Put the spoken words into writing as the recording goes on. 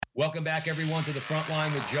Welcome back, everyone, to the front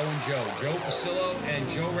line with Joe and Joe. Joe Pasillo and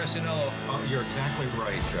Joe Resinello. Oh, you're exactly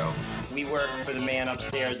right, Joe. We work for the man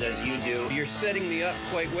upstairs as you do. You're setting me up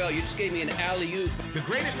quite well. You just gave me an alley-oop. The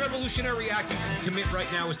greatest revolutionary act you can commit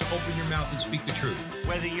right now is to open your mouth and speak the truth.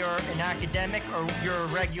 Whether you're an academic or you're a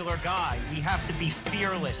regular guy, we have to be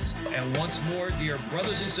fearless. And once more, dear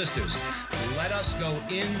brothers and sisters, let us go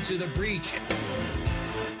into the breach.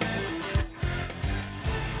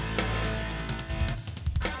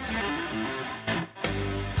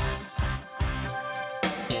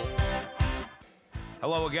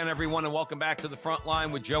 Hello again, everyone, and welcome back to the front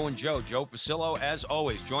line with Joe and Joe. Joe Pasillo, as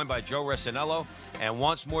always, joined by Joe Resinello. And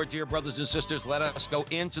once more, dear brothers and sisters, let us go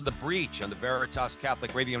into the breach on the Veritas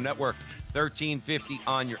Catholic Radio Network, 1350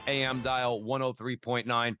 on your AM dial,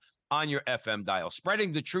 103.9 on your FM dial,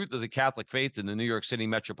 spreading the truth of the Catholic faith in the New York City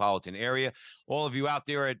metropolitan area. All of you out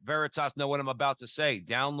there at Veritas know what I'm about to say.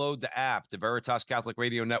 Download the app, the Veritas Catholic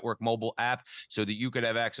Radio Network mobile app, so that you could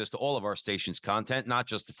have access to all of our station's content, not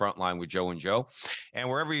just the front line with Joe and Joe. And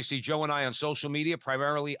wherever you see Joe and I on social media,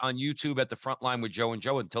 primarily on YouTube at the front line with Joe and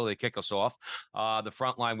Joe until they kick us off, the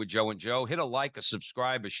front line with Joe and Joe. Hit a like, a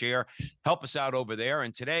subscribe, a share. Help us out over there.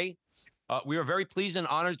 And today, we are very pleased and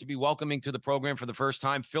honored to be welcoming to the program for the first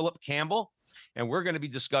time Phillip Campbell, and we're going to be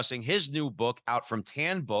discussing his new book out from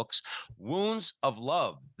Tan Books, Wounds of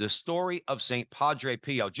Love, the story of St. Padre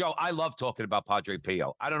Pio. Joe, I love talking about Padre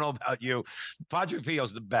Pio. I don't know about you. Padre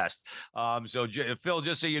Pio's the best. Phil,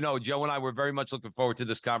 just so you know, Joe and I were very much looking forward to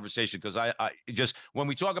this conversation because I just, when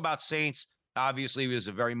we talk about saints, obviously, he was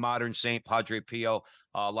a very modern saint, Padre Pio.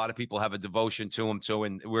 A lot of people have a devotion to him, too,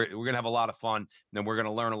 and we're going to have a lot of fun, and we're going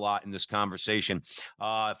to learn a lot in this conversation.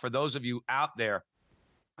 For those of you out there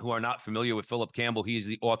who are not familiar with Phillip Campbell, he is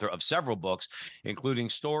the author of several books, including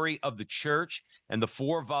Story of the Church and the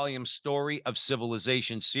 4-volume Story of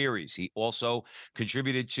Civilization series. He also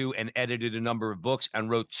contributed to and edited a number of books and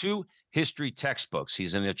wrote 2 history textbooks.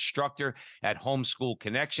 He's an instructor at Homeschool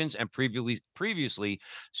Connections and previously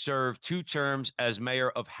served 2 terms as mayor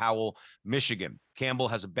of Howell, Michigan. Campbell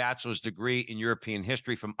has a bachelor's degree in European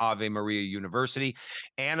history from Ave Maria University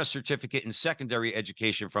and a certificate in secondary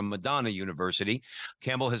education from Madonna University.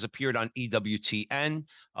 Campbell has appeared on EWTN,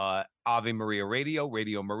 Ave Maria Radio,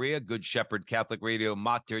 Radio Maria, Good Shepherd Catholic Radio,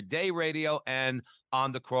 Mater Dei Radio, and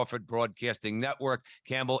on the Crawford Broadcasting Network.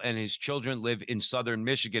 Campbell and his children live in southern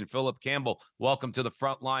Michigan. Phillip Campbell, welcome to the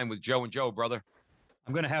front line with Joe and Joe, brother.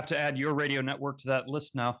 I'm going to have to add your radio network to that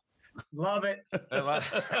list now. Love it.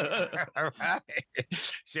 All right.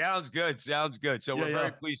 Sounds good. So we're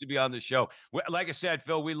very pleased to be on the show. Like I said,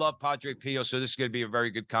 Phil, we love Padre Pio, so this is going to be a very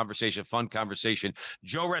good conversation, fun conversation.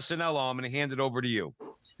 Joe Resinello, I'm going to hand it over to you.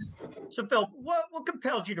 So, Phil, what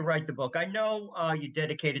compelled you to write the book? I know you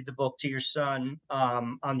dedicated the book to your son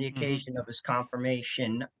on the occasion of his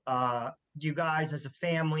confirmation. Do you guys, as a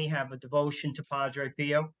family, have a devotion to Padre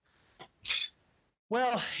Pio?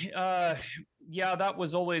 Well, yeah, that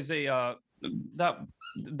was always a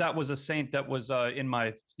that was a saint that was in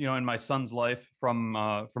my son's life from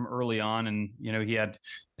early on, and he had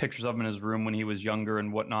pictures of him in his room when he was younger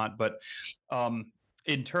and whatnot. But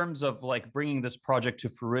in terms of like bringing this project to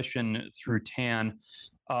fruition through TAN,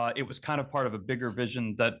 it was kind of part of a bigger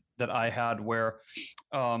vision that I had, where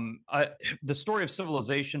the Story of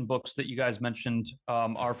Civilization books that you guys mentioned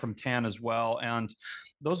are from TAN as well, and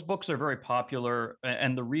those books are very popular.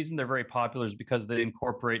 And the reason they're very popular is because they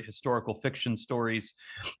incorporate historical fiction stories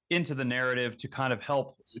into the narrative to kind of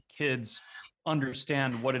help kids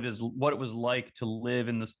understand what it was like to live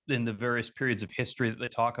in the various periods of history that they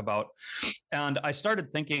talk about. And I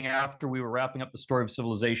started thinking, after we were wrapping up the Story of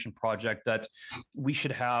Civilization project, that we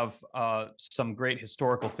should have some great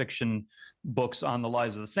historical fiction books on the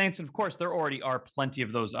lives of the saints. And of course, there already are plenty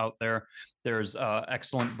of those out there. There's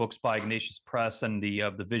excellent books by Ignatius Press and the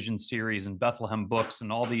Vision series and Bethlehem books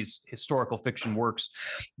and all these historical fiction works.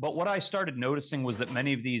 But what I started noticing was that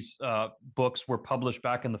many of these books were published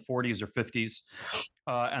back in the 40s or 50s,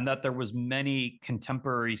 and that there was many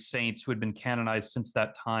contemporary saints who had been canonized since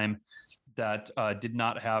that time that did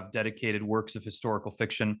not have dedicated works of historical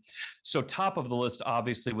fiction. So top of the list,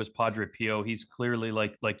 obviously, was Padre Pio. He's clearly,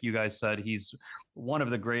 like you guys said, he's one of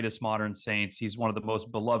the greatest modern saints. He's one of the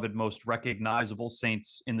most beloved, most recognizable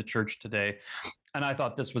saints in the church today. And I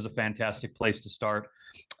thought this was a fantastic place to start.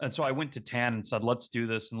 And so I went to TAN and said, let's do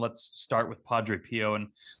this, and let's start with Padre Pio. And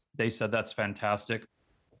they said, that's fantastic.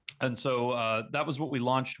 And so that was what we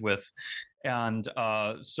launched with, and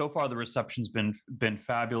so far the reception's been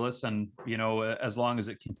fabulous. And as long as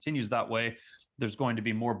it continues that way, there's going to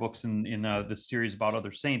be more books in this series about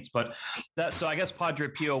other saints. But so I guess Padre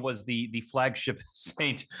Pio was the flagship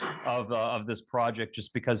saint of this project,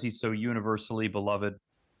 just because he's so universally beloved.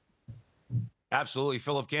 Absolutely.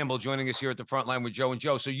 Phillip Campbell joining us here at the front line with Joe and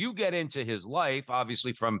Joe. So you get into his life,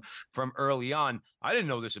 obviously, from early on. I didn't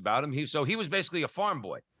know this about him. He was basically a farm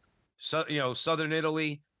boy. So, Southern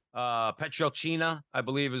Italy, Petrolcina, I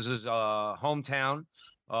believe, is his hometown.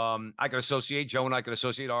 I could associate, Joe and I could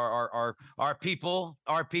associate our people.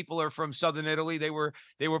 Our people are from Southern Italy. They were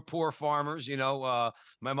poor farmers.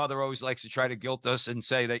 My mother always likes to try to guilt us and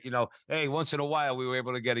say that, hey, once in a while we were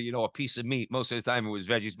able to get a piece of meat. Most of the time it was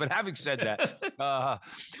veggies. But having said that,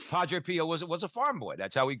 Padre Pio was a farm boy.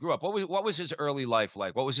 That's how he grew up. What was his early life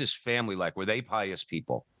like? What was his family like? Were they pious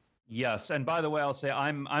people? Yes, and by the way, I'll say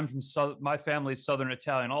I'm from my family's Southern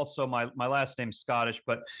Italian. Also, my last name's Scottish,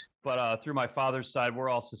 but through my father's side, we're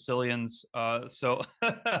all Sicilians. So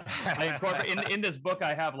I incorporate in this book.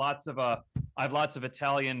 I have lots of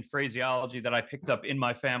Italian phraseology that I picked up in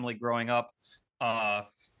my family growing up.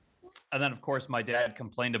 And then, of course, my dad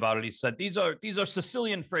complained about it. He said, "These are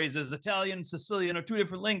Sicilian phrases. Italian and Sicilian are two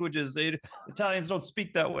different languages. Italians don't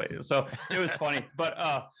speak that way." So it was funny. But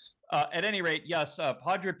at any rate, yes,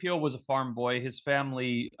 Padre Pio was a farm boy. His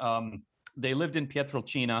family, they lived in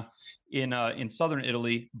Pietrelcina in southern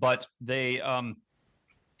Italy, but they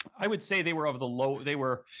I would say they were of the low. They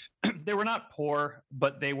were not poor,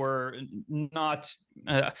 but they were not.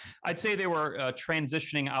 I'd say they were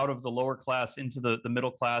transitioning out of the lower class into the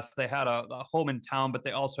middle class. They had a home in town, but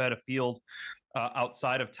they also had a field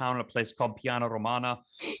outside of town in a place called Piana Romana,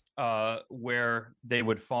 where they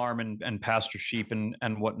would farm and pasture sheep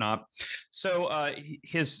and whatnot. So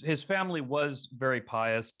his family was very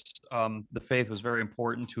pious. The faith was very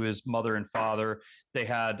important to his mother and father. They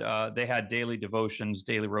had daily devotions,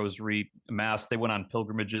 daily rosary, mass. They went on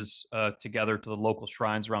pilgrimages together to the local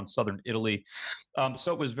shrines around southern Italy.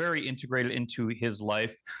 So it was very integrated into his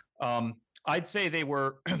life. I'd say they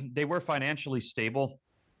were financially stable,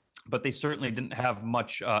 but they certainly didn't have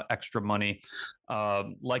much extra money.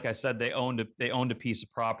 Like I said, they owned a piece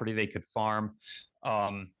of property they could farm.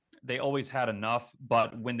 They always had enough,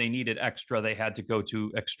 but when they needed extra, they had to go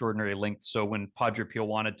to extraordinary lengths. So when Padre Pio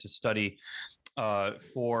wanted to study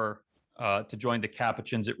to join the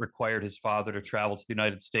Capuchins, it required his father to travel to the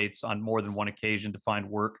United States on more than one occasion to find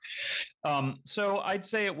work. So I'd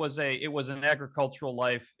say it was an agricultural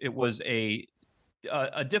life. It was a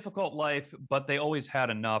difficult life, but they always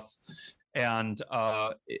had enough. And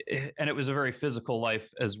it was a very physical life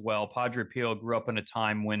as well. Padre Pio grew up in a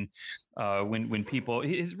time when people,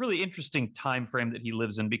 it's a really interesting time frame that he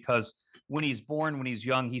lives in, because when he's born, when he's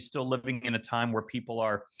young, he's still living in a time where people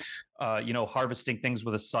are, harvesting things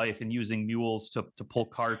with a scythe and using mules to pull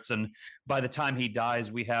carts. And by the time he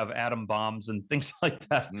dies, we have atom bombs and things like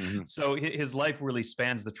that. Mm-hmm. So his life really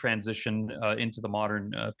spans the transition into the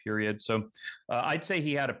modern period. So I'd say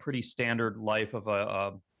he had a pretty standard life of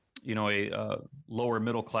a lower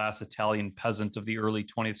middle class Italian peasant of the early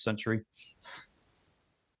 20th century.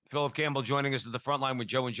 Phillip Campbell joining us at the front line with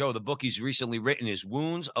Joe and Joe. The book he's recently written is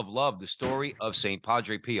Wounds of Love, the story of St.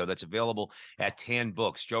 Padre Pio. That's available at Tan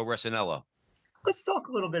Books. Joe Resinello. Let's talk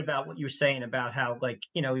a little bit about what you were saying about how,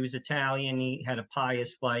 he was Italian. He had a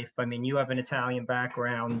pious life. I mean, you have an Italian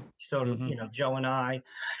background, sort of, Joe and I.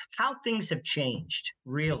 How things have changed,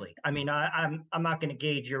 really. I mean, I'm not going to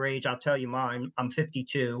gauge your age. I'll tell you mine. I'm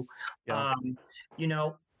 52. Yeah.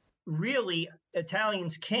 Really,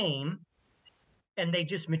 Italians came and they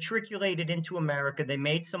just matriculated into America. They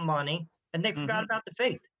made some money and they forgot about the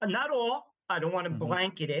faith. And not all. I don't want to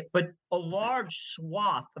blanket it, but a large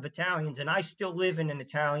swath of Italians, and I still live in an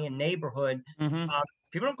Italian neighborhood.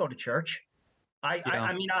 People don't go to church.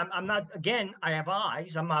 I mean, I'm not, again, I have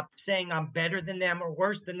eyes. I'm not saying I'm better than them or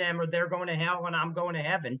worse than them, or they're going to hell and I'm going to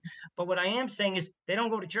heaven. But what I am saying is they don't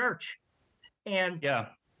go to church. And yeah,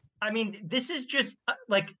 I mean, this is just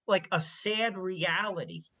like a sad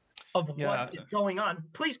reality of what is going on.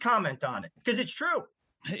 Please comment on it, because it's true.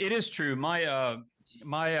 It is true.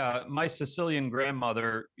 My Sicilian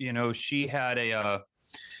grandmother, she had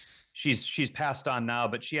she's passed on now,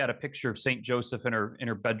 but she had a picture of Saint Joseph in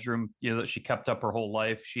her bedroom, that she kept up her whole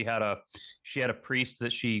life. She had a priest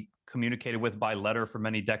that she communicated with by letter for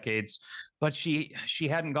many decades, but she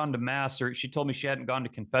hadn't gone to mass, or she told me she hadn't gone to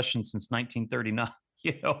confession since 1939.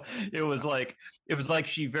 You know, it was like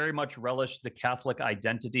she very much relished the Catholic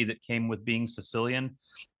identity that came with being Sicilian,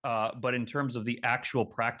 but in terms of the actual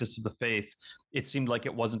practice of the faith, it seemed like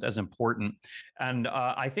it wasn't as important. And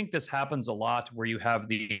I think this happens a lot where you have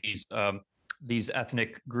these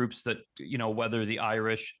ethnic groups that, you know, whether the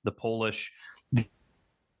Irish, the Polish, the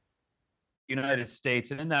United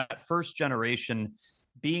States, and in that first generation,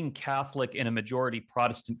 being Catholic in a majority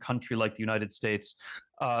Protestant country like the United States,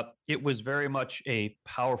 it was very much a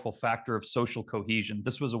powerful factor of social cohesion.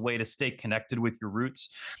 This was a way to stay connected with your roots,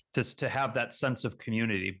 to have that sense of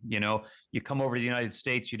community. You know, you come over to the United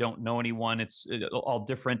States, you don't know anyone. It's all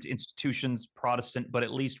different institutions, Protestant, but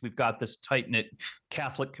at least we've got this tight knit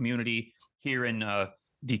Catholic community here in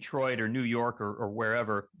Detroit or New York or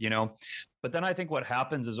wherever, you know. But then I think what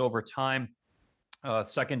happens is over time,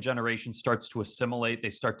 second generation starts to assimilate.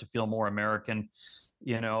 They start to feel more American,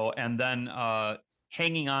 you know, and then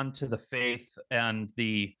hanging on to the faith and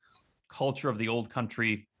the culture of the old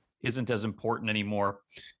country isn't as important anymore.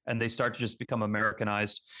 And they start to just become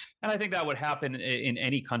Americanized. And I think that would happen in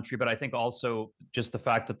any country. But I think also just the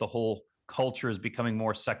fact that the whole culture is becoming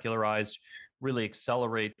more secularized really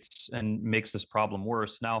accelerates and makes this problem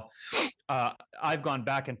worse. Now, I've gone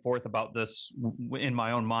back and forth about this in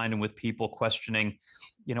my own mind and with people questioning,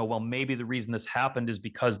 you know, well, maybe the reason this happened is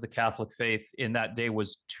because the Catholic faith in that day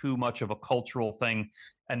was too much of a cultural thing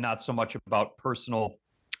and not so much about personal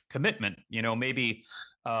commitment. You know, maybe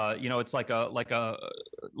you know, it's like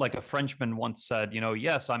a Frenchman once said, you know,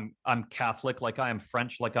 yes, I'm Catholic, like I am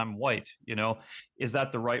French, like I'm white. You know, is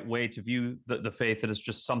that the right way to view the faith? That is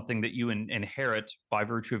just something that you inherit by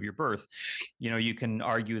virtue of your birth. You know, you can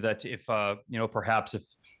argue that if you know, perhaps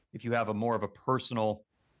if you have a more of a personal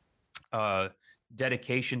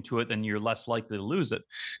dedication to it, then you're less likely to lose it.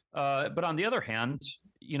 But on the other hand,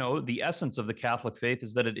 you know, the essence of the Catholic faith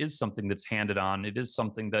is that it is something that's handed on. It is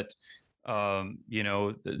something that you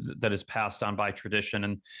know, that is passed on by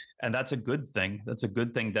tradition, and that's a good thing. That's a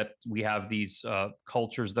good thing that we have these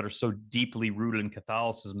cultures that are so deeply rooted in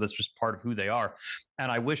Catholicism. That's just part of who they are.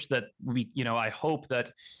 And I wish that we, you know, I hope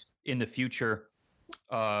that in the future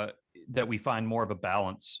that we find more of a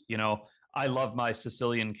balance. You know, I love my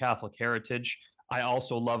Sicilian Catholic heritage. I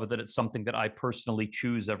also love that it's something that I personally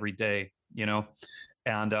choose every day. You know,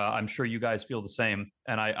 and I'm sure you guys feel the same.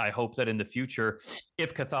 And I hope that in the future,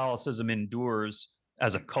 if Catholicism endures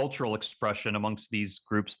as a cultural expression amongst these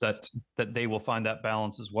groups, that they will find that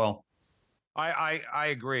balance as well. I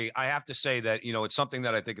agree. I have to say that, you know, it's something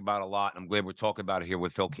that I think about a lot. And I'm glad we're talking about it here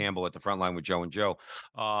with Phil Campbell at the front line with Joe and Joe.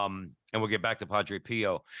 And we'll get back to Padre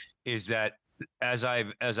Pio, is that as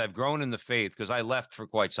I've grown in the faith, because I left for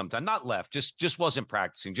quite some time, not left, just wasn't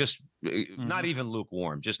practicing, just not even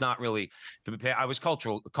lukewarm, just not really. I was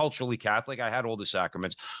culturally Catholic. I had all the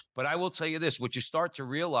sacraments, but I will tell you this: what you start to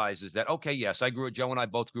realize is that, okay, yes, Joe and I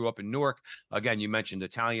both grew up in Newark. Again, you mentioned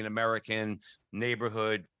Italian American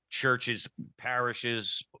neighborhood, churches,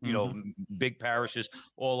 parishes, you know, big parishes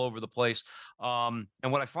all over the place. And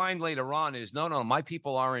what I find later on is, no, my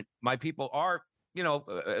people are, you know,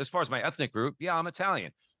 as far as my ethnic group, yeah, I'm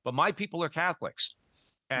Italian, but my people are Catholics.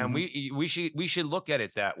 And we should look at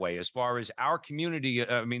it that way as far as our community.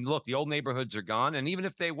 I mean, look, the old neighborhoods are gone. And even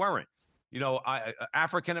if they weren't, you know,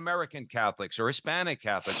 African American Catholics or Hispanic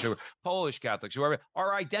Catholics or Polish Catholics, whoever,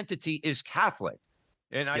 our identity is Catholic.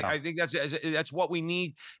 And I think that's what we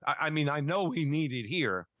need. I mean, I know we need it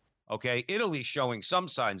here. Okay, Italy's showing some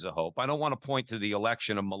signs of hope. I don't want to point to the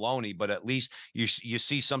election of Maloney, but at least you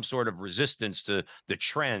see some sort of resistance to the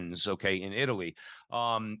trends. Okay, in Italy,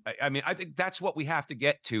 I mean, I think that's what we have to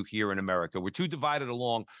get to here in America. We're too divided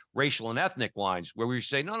along racial and ethnic lines, where we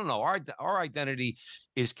say, no, our identity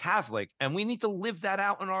is Catholic, and we need to live that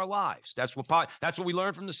out in our lives. That's what we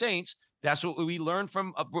learned from the saints. That's what we learned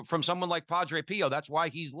from someone like Padre Pio. That's why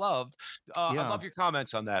he's loved. I love your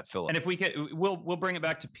comments on that, Phillip. And if we can, we'll bring it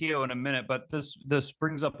back to Pio in a minute. But this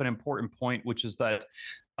brings up an important point, which is that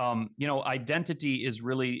you know, identity is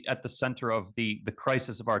really at the center of the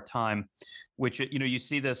crisis of our time. Which, you know, you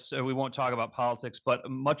see this. We won't talk about politics, but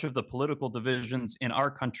much of the political divisions in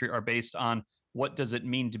our country are based on what does it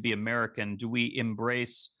mean to be American? Do we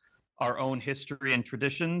embrace our own history and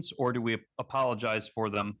traditions, or do we apologize for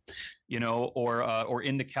them? You know, or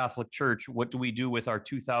in the Catholic Church, what do we do with our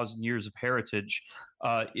 2,000 years of heritage?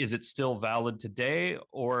 Is it still valid today,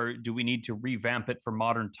 or do we need to revamp it for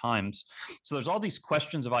modern times? So there's all these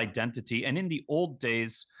questions of identity. And in the old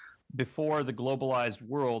days, before the globalized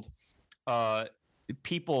world,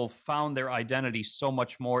 people found their identity so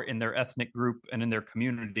much more in their ethnic group and in their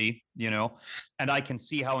community, you know. And I can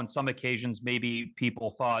see how, in some occasions, maybe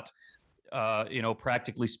people thought,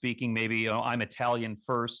 practically speaking, maybe I'm Italian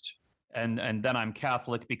first, and then I'm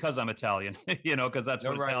Catholic because I'm Italian, because that's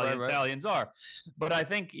what Right. Italians are. But I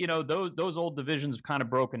think those old divisions have kind of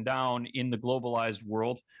broken down in the globalized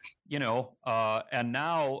world, and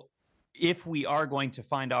now if we are going to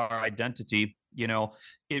find our identity,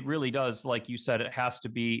 it really does, like you said, it has to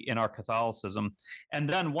be in our Catholicism. And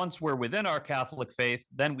then once we're within our Catholic faith,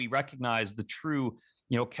 then we recognize the true,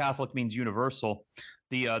 Catholic means universal.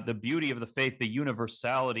 The beauty of the faith, the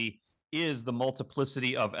universality, is the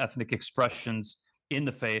multiplicity of ethnic expressions in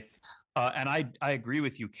the faith. And I agree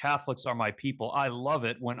with you. Catholics are my people. I love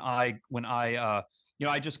it when I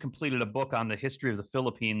just completed a book on the history of the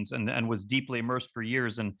Philippines and was deeply immersed for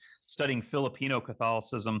years in studying Filipino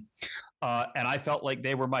Catholicism. And I felt like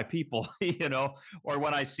they were my people, or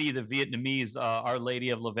when I see the Vietnamese, Our Lady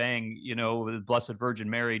of Lavang, the Blessed Virgin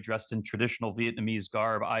Mary dressed in traditional Vietnamese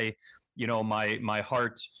garb, my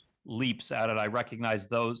heart leaps at it. I recognize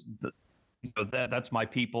that's my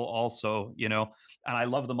people also, and I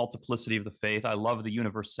love the multiplicity of the faith. I love the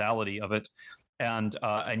universality of it. And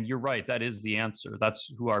you're right, that is the answer.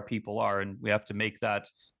 That's who our people are. And we have to make that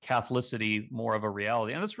Catholicity more of a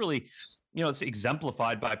reality. And that's really, it's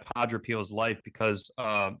exemplified by Padre Pio's life, because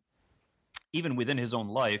even within his own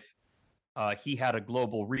life, he had a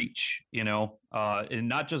global reach, and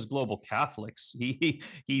not just global Catholics. He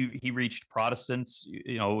reached Protestants,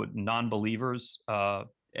 non-believers.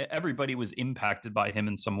 Everybody was impacted by him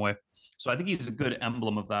in some way. So I think he's a good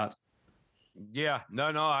emblem of that. Yeah,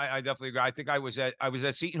 no, I definitely agree. I think I was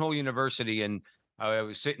at Seton Hall University, and I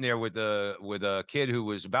was sitting there with a kid who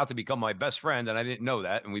was about to become my best friend, and I didn't know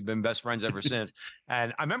that, and we've been best friends ever since.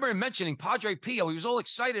 And I remember him mentioning Padre Pio. He was all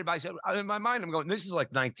excited about it. I said, in my mind, I'm going, this is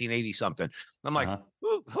like 1980 something. I'm like,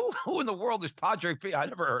 who in the world is Padre Pio? I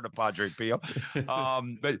never heard of Padre Pio.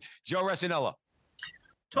 But Joe Resinello.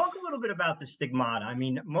 Talk a little bit about the stigmata. I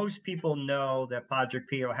mean, most people know that Padre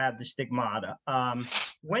Pio had the stigmata.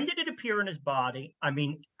 When did it appear in his body? I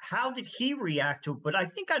mean, how did he react to it? But I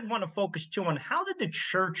think I'd want to focus too on how did the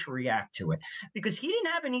church react to it? Because he didn't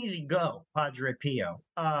have an easy go, Padre Pio.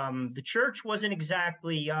 The church wasn't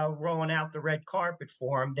exactly rolling out the red carpet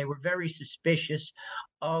for him. They were very suspicious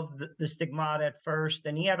of the stigmata at first,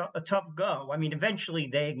 and he had a tough go. I mean, eventually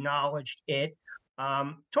they acknowledged it.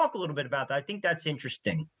 Talk a little bit about that. I think that's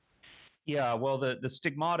interesting. Yeah, well, the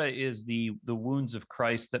stigmata is the wounds of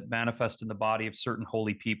Christ that manifest in the body of certain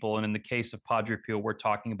holy people, and in the case of Padre Pio, we're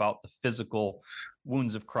talking about the physical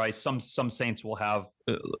wounds of Christ. Some saints will have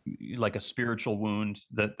like a spiritual wound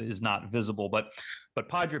that is not visible, but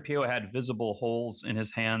Padre Pio had visible holes in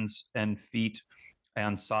his hands and feet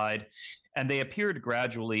and side, and they appeared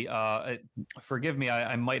gradually. Forgive me,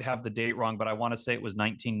 I might have the date wrong, but I want to say it was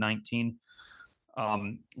 1919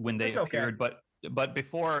 when they appeared. But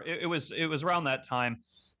before, it was around that time,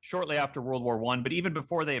 shortly after World War I. But even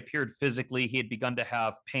before they appeared physically, he had begun to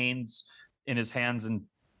have pains in his hands and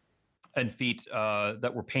feet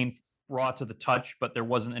that were pain raw to the touch, but there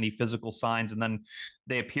wasn't any physical signs. And then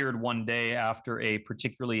they appeared one day after a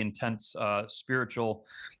particularly intense spiritual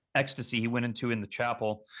ecstasy he went into in the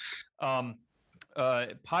chapel.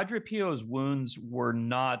 Padre Pio's wounds were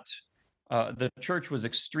not. The church was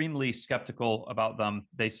extremely skeptical about them.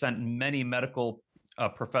 They sent many medical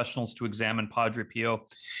professionals to examine Padre Pio.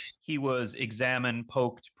 He was examined,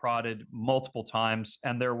 poked, prodded multiple times,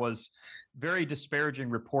 and there was very disparaging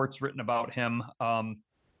reports written about him.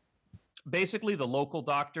 Basically, the local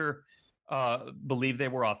doctor believed they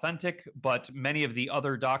were authentic, but many of the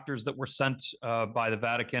other doctors that were sent by the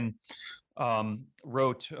Vatican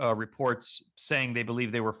wrote reports saying they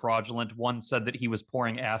believed they were fraudulent. One said that he was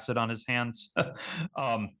pouring acid on his hands, and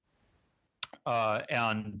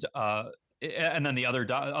then the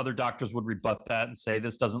other doctors would rebut that and say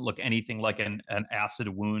this doesn't look anything like an acid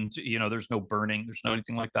wound. There's no burning, there's no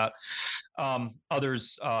anything like that.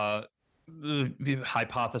 Others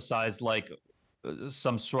hypothesized like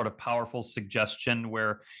some sort of powerful suggestion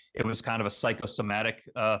where it was kind of a psychosomatic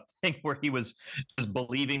thing where he was just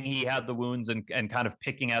believing he had the wounds and kind of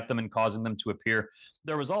picking at them and causing them to appear.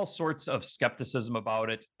 There was all sorts of skepticism about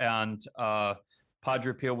it, and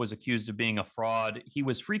Padre Pio was accused of being a fraud. He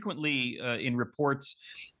was frequently in reports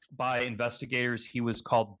by investigators, he was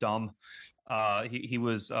called dumb. He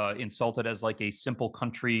was insulted as like a simple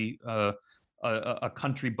country a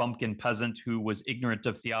country bumpkin peasant who was ignorant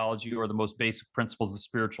of theology or the most basic principles of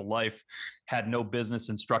spiritual life, had no business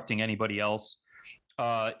instructing anybody else.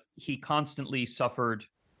 He constantly suffered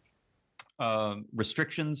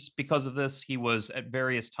restrictions because of this. He was at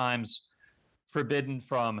various times forbidden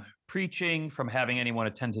from preaching, from having anyone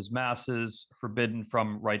attend his masses, forbidden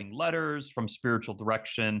from writing letters, from spiritual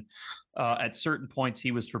direction. At certain points,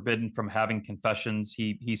 he was forbidden from having confessions.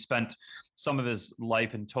 He spent some of his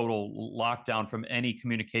life in total lockdown from any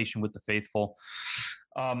communication with the faithful.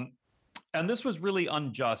 And this was really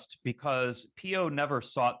unjust because Pio never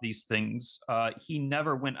sought these things. He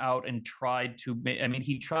never went out and tried to,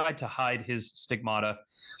 he tried to hide his stigmata.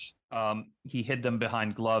 He hid them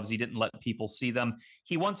behind gloves. He didn't let people see them.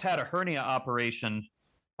 He once had a hernia operation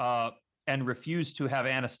and refused to have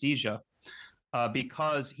anesthesia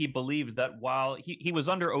because he believed that while he was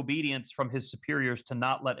under obedience from his superiors to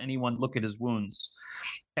not let anyone look at his wounds.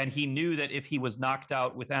 And he knew that if he was knocked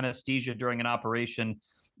out with anesthesia during an operation,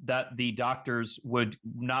 that the doctors would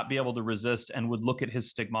not be able to resist and would look at his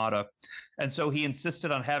stigmata. And so he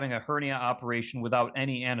insisted on having a hernia operation without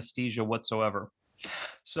any anesthesia whatsoever.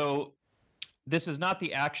 So this is not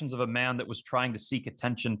the actions of a man that was trying to seek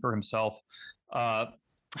attention for himself.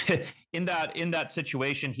 In that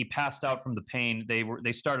situation, he passed out from the pain.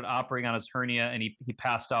 They started operating on his hernia, and he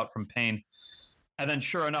passed out from pain. And then,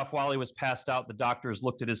 sure enough, while he was passed out, the doctors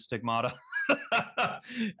looked at his stigmata.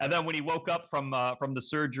 And then, when he woke up from the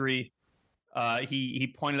surgery,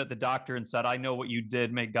 he pointed at the doctor and said, "I know what you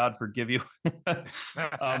did. May God forgive you."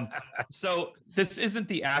 So this isn't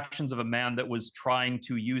the actions of a man that was trying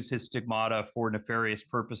to use his stigmata for nefarious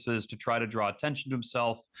purposes to try to draw attention to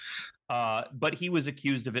himself. But he was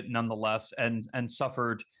accused of it nonetheless and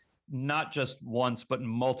suffered not just once, but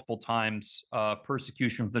multiple times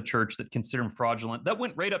persecution from the church that considered him fraudulent. That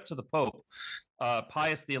went right up to the Pope.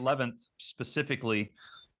 Pius XI specifically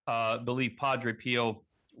believed Padre Pio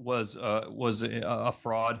was a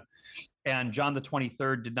fraud, and John the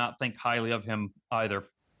 23rd did not think highly of him either.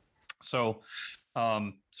 So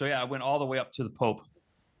yeah, it went all the way up to the Pope.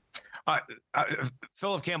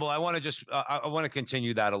 Phillip Campbell, I want to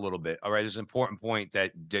continue that a little bit. All right, it's an important point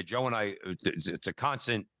that Joe and I. It's a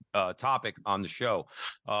constant topic on the show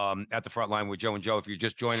at the front line with Joe and Joe. If you're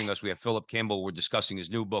just joining us, we have Phillip Campbell. We're discussing his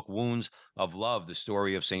new book, Wounds of Love, the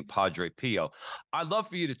story of St. Padre Pio. I'd love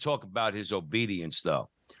for you to talk about his obedience, though,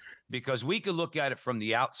 because we could look at it from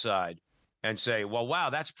the outside and say, well, wow,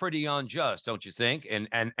 that's pretty unjust, don't you think?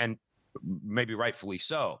 And maybe rightfully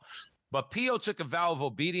so. But Pio took a vow of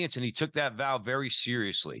obedience, and he took that vow very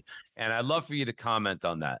seriously. And I'd love for you to comment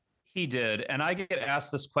on that. He did. And I get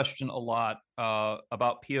asked this question a lot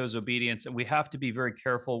about Pio's obedience. And we have to be very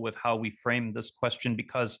careful with how we frame this question,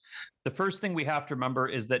 because the first thing we have to remember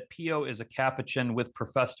is that Pio is a Capuchin with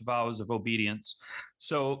professed vows of obedience.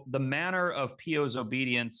 So the manner of Pio's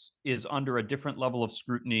obedience is under a different level of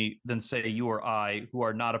scrutiny than, say, you or I, who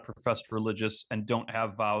are not a professed religious and don't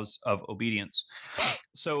have vows of obedience.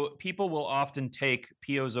 So people will often take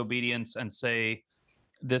Pio's obedience and say,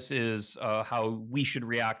 this is how we should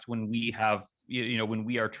react when we have, when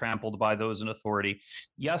we are trampled by those in authority.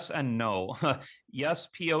 Yes and no. Yes,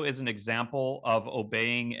 Pio is an example of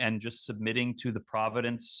obeying and just submitting to the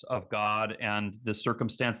providence of God and the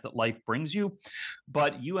circumstance that life brings you.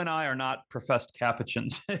 But you and I are not professed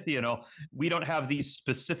Capuchins. We don't have these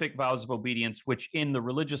specific vows of obedience, which in the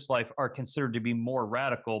religious life are considered to be more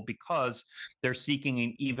radical because they're seeking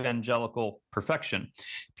an evangelical perfection.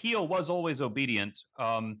 Pio was always obedient.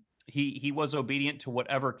 He was obedient to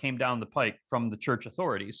whatever came down the pike from the church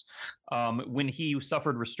authorities. When he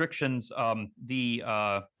suffered restrictions,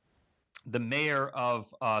 the mayor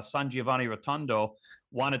of San Giovanni Rotondo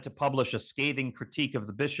wanted to publish a scathing critique of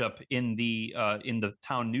the bishop in the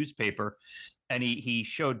town newspaper. And he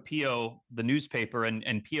showed Pio the newspaper,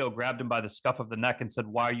 and Pio grabbed him by the scuff of the neck and said,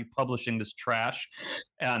 "Why are you publishing this trash?"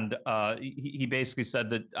 And he basically said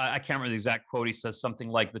that, I can't remember the exact quote. He says something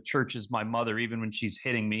like, "The church is my mother, even when she's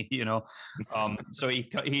hitting me." So he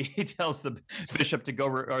tells the bishop to go,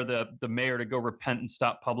 or the mayor to go repent and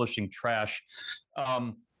stop publishing trash.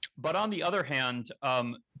 But on the other hand,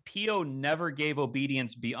 Pio never gave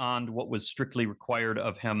obedience beyond what was strictly required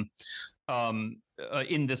of him.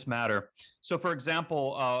 In this matter. So, for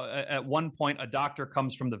example, at one point, a doctor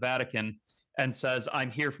comes from the Vatican and says,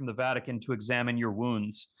 "I'm here from the Vatican to examine your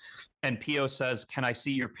wounds." And Pio says, "Can I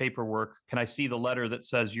see your paperwork? Can I see the letter that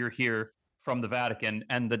says you're here from the Vatican?"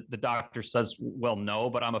 And the doctor says, "Well,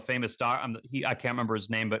 no, but I'm a famous doctor." I can't remember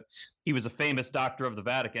his name, but he was a famous doctor of the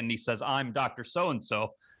Vatican. And he says, "I'm Dr.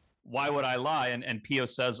 So-and-so. Why would I lie?" And Pio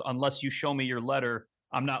says, "Unless you show me your letter,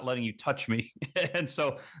 I'm not letting you touch me." And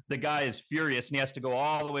so the guy is furious, and he has to go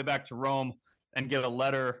all the way back to Rome and get a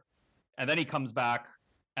letter. And then he comes back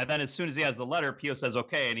And then as soon as he has the letter, Pio says,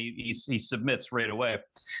 okay, and he submits right away.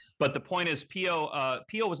 But the point is, Pio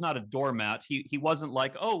was not a doormat. He wasn't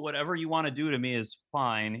like, oh, whatever you want to do to me is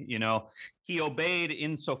fine. He obeyed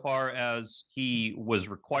insofar as he was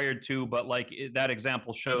required to. But like that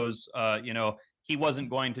example shows, he wasn't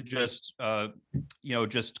going to just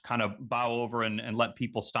kind of bow over and let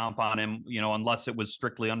people stomp on him, unless it was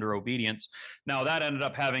strictly under obedience. Now that ended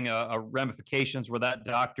up having a ramifications where that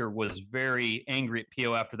doctor was very angry at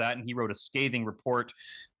Pio after that, and he wrote a scathing report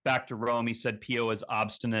back to Rome. He said Pio is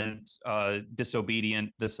obstinate,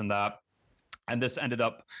 disobedient, this and that, and this ended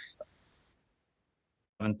up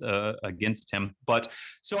against him. But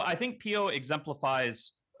so I think Pio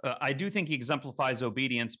exemplifies. I do think he exemplifies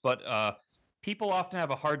obedience, but people often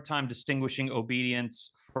have a hard time distinguishing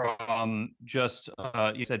obedience from just,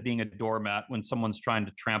 you said, being a doormat when someone's trying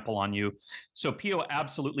to trample on you. So Pio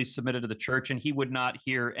absolutely submitted to the church, and he would not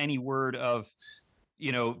hear any word of,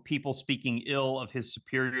 people speaking ill of his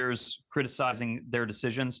superiors, criticizing their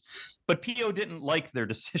decisions. But Pio didn't like their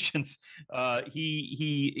decisions.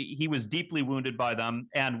 He was deeply wounded by them,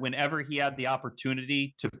 and whenever he had the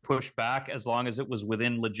opportunity to push back, as long as it was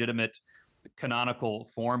within legitimate canonical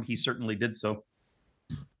form, he certainly did so.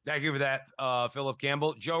 Thank you for that, Philip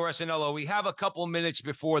Campbell. Joe Resinello, we have a couple minutes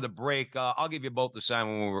before the break. I'll give you both the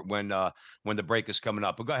sign when the break is coming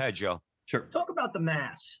up. But go ahead, Joe. Sure. Talk about the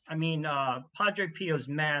Mass. I mean, Padre Pio's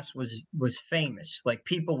Mass was famous. Like,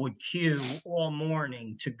 people would queue all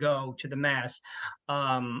morning to go to the Mass.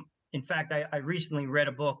 In fact, I recently read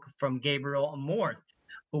a book from Gabriel Amorth,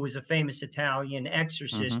 who was a famous Italian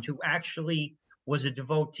exorcist who actually was a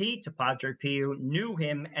devotee to Padre Pio, knew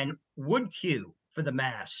him, and would queue for the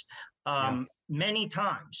Mass many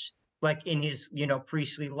times, like in his,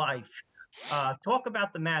 priestly life. Talk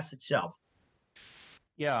about the Mass itself.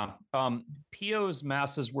 Yeah. Pio's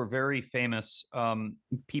masses were very famous.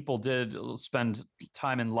 People did spend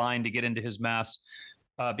time in line to get into his Mass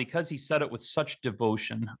because he said it with such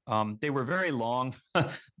devotion. They were very long.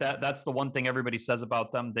 That's the one thing everybody says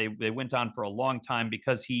about them. They went on for a long time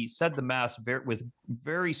because he said the Mass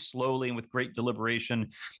very slowly and with great deliberation,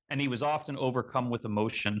 and he was often overcome with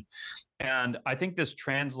emotion. And I think this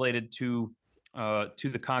translated to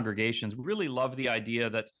the congregations. We really love the idea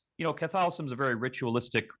that, Catholicism is a very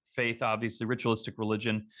ritualistic faith, obviously ritualistic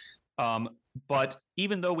religion. But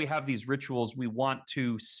even though we have these rituals, we want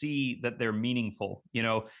to see that they're meaningful.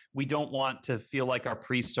 We don't want to feel like our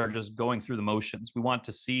priests are just going through the motions. We want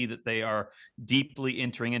to see that they are deeply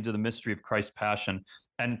entering into the mystery of Christ's passion.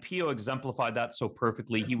 And Pio exemplified that so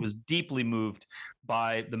perfectly. He was deeply moved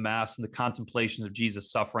by the Mass and the contemplations of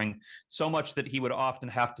Jesus' suffering, so much that he would often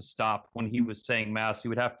have to stop when he was saying Mass. He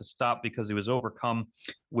would have to stop because he was overcome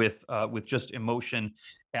with just emotion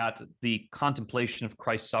at the contemplation of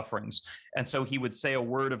Christ's sufferings. And so he would say a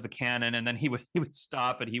word of the canon, and then he would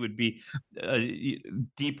stop, and he would be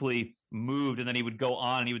deeply moved, and then he would go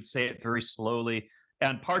on, and he would say it very slowly.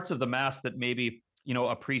 And parts of the Mass that maybe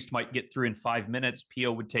a priest might get through in 5 minutes,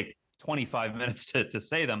 Pio would take 25 minutes to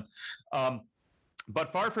say them.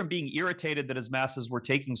 But far from being irritated that his Masses were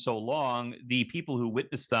taking so long, the people who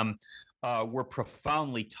witnessed them were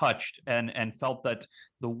profoundly touched and felt that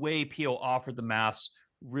the way Pio offered the Mass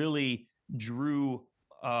really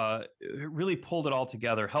really pulled it all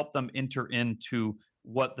together, helped them enter into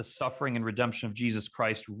what the suffering and redemption of Jesus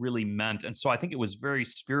Christ really meant. And so I think it was very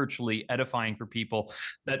spiritually edifying for people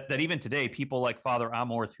that even today, people like Father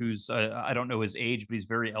Amorth, who's, I don't know his age, but he's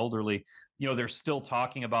very elderly, they're still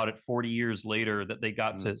talking about it 40 years later, that they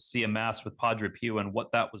got to see a Mass with Padre Pio and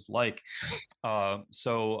what that was like.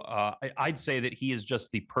 So I'd say that he is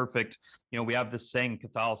just the perfect, we have this saying in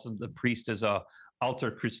Catholicism, the priest is a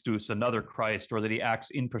alter Christus, another Christ, or that he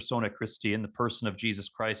acts in persona Christi, in the person of Jesus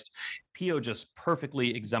Christ. Pio just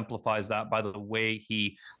perfectly exemplifies that by the way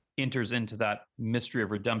he enters into that mystery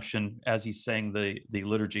of redemption as he's saying the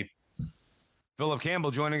liturgy. Philip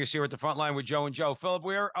Campbell joining us here at the front line with Joe and Joe. Philip,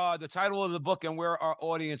 where the title of the book and where our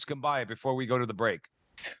audience can buy it before we go to the break?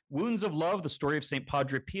 Wounds of Love, the story of St.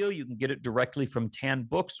 Padre Pio. You can get it directly from Tan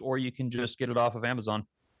Books, or you can just get it off of Amazon.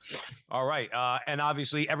 All right. And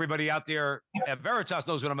obviously everybody out there at Veritas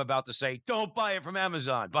knows what I'm about to say. Don't buy it from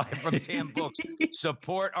Amazon. Buy it from Tan Books.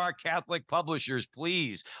 Support our Catholic publishers,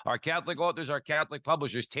 please. Our Catholic authors, our Catholic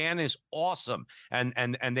publishers. Tan is awesome.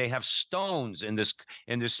 And they have stones in this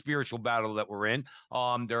spiritual battle that we're in.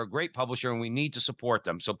 They're a great publisher and we need to support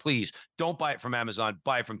them. So please don't buy it from Amazon.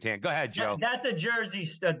 Buy it from Tan. Go ahead, Joe. That's a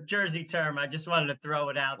Jersey term. I just wanted to throw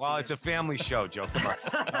it out. Well, it's a family show, Joe. Come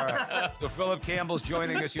on. All right. So Philip Campbell's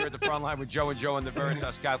joining us always, here at the front line with Joe and Joe on the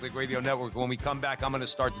Veritas Catholic Radio Network. When we come back, I'm going to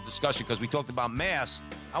start the discussion because we talked about Mass.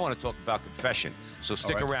 I want to talk about confession. So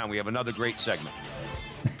stick around. We have another great segment.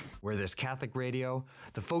 Where there's Catholic radio,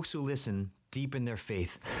 the folks who listen deepen their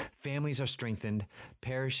faith, families are strengthened,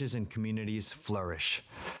 parishes and communities flourish.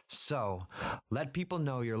 So, let people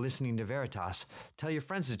know you're listening to Veritas, tell your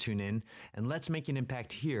friends to tune in, and let's make an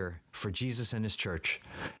impact here for Jesus and His Church.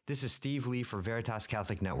 This is Steve Lee for Veritas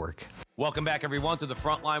Catholic Network. Welcome back, everyone, to the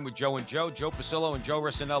front line with Joe and Joe Pasillo and Joe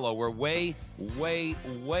Resinello. We're way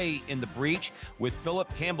in the breach with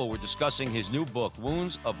Phillip Campbell. We're discussing his new book,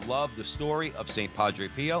 Wounds of Love, the story of St. Padre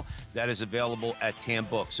Pio. That is available at TAM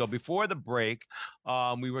Books. So before the break,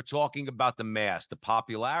 we were talking about the Mass, the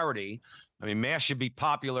popularity. I mean, Mass should be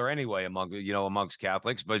popular anyway amongst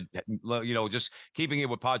Catholics, but just keeping it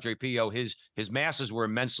with Padre Pio, his Masses were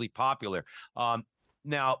immensely popular.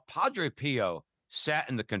 Now, Padre Pio sat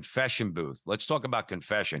in the confession booth. Let's talk about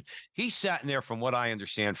confession. He sat in there, from what I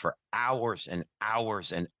understand, for hours and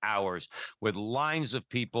hours and hours with lines of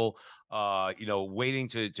people, waiting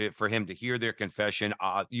for him to hear their confession.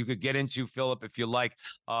 You could get into, Phillip, if you like,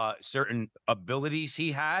 certain abilities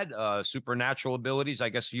he had, supernatural abilities, I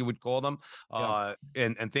guess you would call them,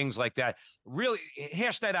 and things like that. Really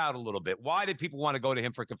hash that out a little bit. Why did people want to go to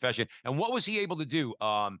him for confession? And what was he able to do?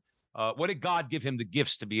 What did God give him the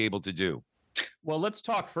gifts to be able to do? Well, let's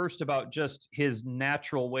talk first about just his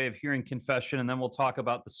natural way of hearing confession, and then we'll talk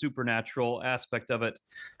about the supernatural aspect of it.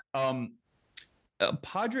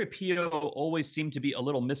 Padre Pio always seemed to be a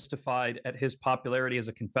little mystified at his popularity as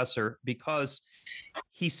a confessor, because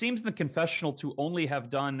he seems in the confessional to only have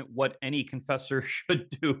done what any confessor should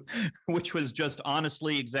do, which was just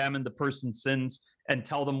honestly examine the person's sins and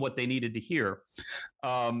tell them what they needed to hear.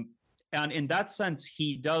 And in that sense,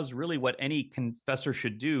 he does really what any confessor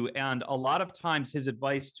should do. And a lot of times his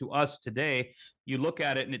advice to us today, you look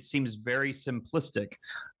at it and it seems very simplistic.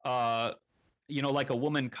 Like a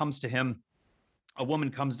woman comes to him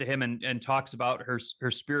and talks about her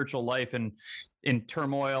spiritual life and in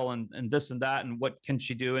turmoil and this and that, and what can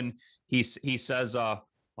she do? And he says, well,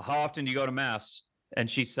 how often do you go to Mass? And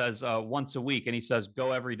she says, once a week. And he says,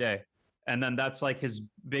 go every day. And then that's like his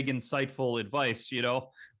big insightful advice,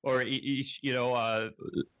 or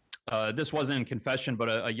this wasn't in confession, but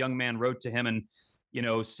a young man wrote to him and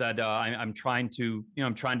said, I'm trying to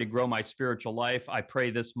grow my spiritual life. I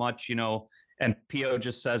pray this much, and Pio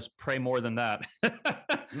just says, pray more than that.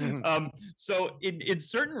 So in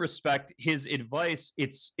certain respect, his advice,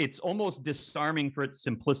 it's almost disarming for its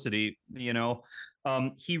simplicity. He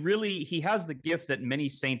has the gift that many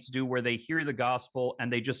saints do, where they hear the gospel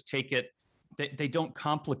and they just take it. They don't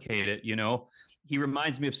complicate it. He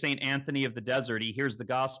reminds me of St. Anthony of the Desert. He hears the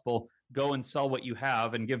gospel, go and sell what you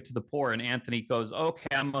have and give to the poor. And Anthony goes, okay,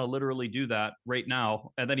 I'm going to literally do that right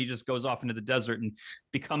now. And then he just goes off into the desert and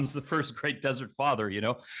becomes the first great desert father.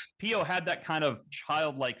 Pio had that kind of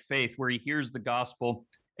childlike faith where he hears the gospel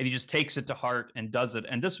and he just takes it to heart and does it.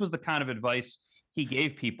 And this was the kind of advice he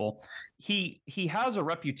gave people. He has a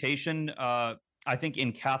reputation, I think,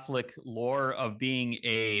 in Catholic lore of being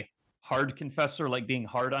a hard confessor, like being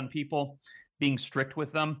hard on people, being strict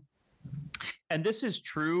with them. And this is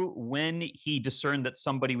true when he discerned that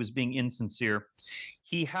somebody was being insincere.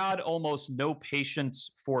 He had almost no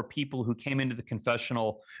patience for people who came into the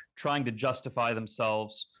confessional trying to justify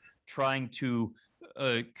themselves, trying to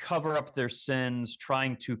cover up their sins,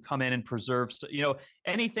 trying to come in and preserve,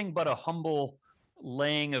 anything but a humble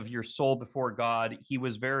laying of your soul before God. He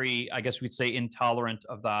was very, I guess we'd say, intolerant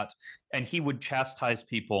of that. And he would chastise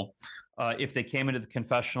people if they came into the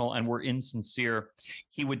confessional and were insincere.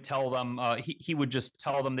 He would tell them, he would just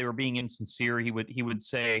tell them they were being insincere. He would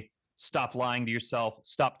say, stop lying to yourself,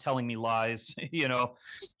 stop telling me lies. He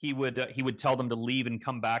would tell them to leave and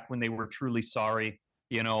come back when they were truly sorry,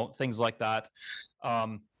 things like that.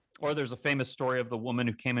 Or there's a famous story of the woman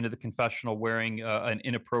who came into the confessional wearing an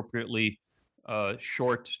inappropriately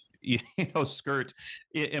short skirt,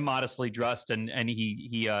 immodestly dressed, and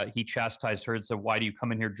he chastised her and said, why do you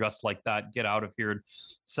come in here dressed like that? Get out of here, and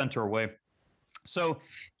sent her away. So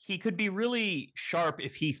he could be really sharp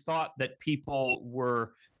if he thought that people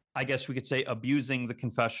were, I guess we could say, abusing the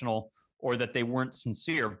confessional, or that they weren't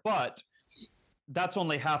sincere. But that's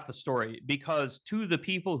only half the story, because to the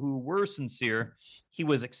people who were sincere, he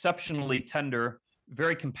was exceptionally tender,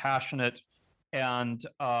 very compassionate,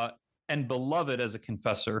 and beloved as a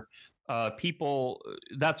confessor.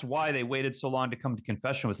 That's why they waited so long to come to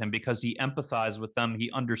confession with him, because he empathized with them.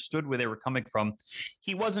 He understood where they were coming from.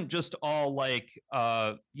 He wasn't just all like,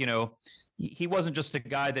 he wasn't just a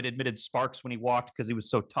guy that admitted sparks when he walked because he was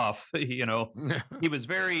so tough. He was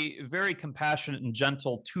very, very compassionate and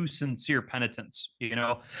gentle to sincere penitents.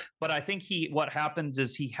 But I think what happens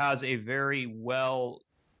is he has a very well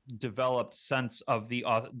developed sense of the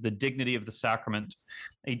dignity of the sacrament.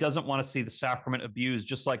 He doesn't want to see the sacrament abused,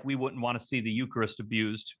 just like we wouldn't want to see the Eucharist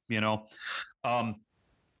abused.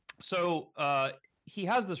 So he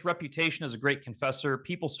has this reputation as a great confessor.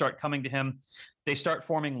 People start coming to him. They start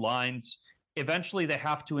forming lines. Eventually, they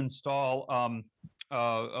have to install.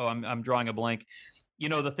 I'm drawing a blank.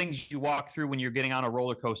 The things you walk through when you're getting on a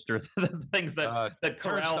roller coaster. The things that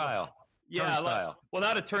corral. Turnstile. Yeah, turnstile. Well,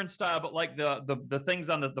 not a turnstile, but like the things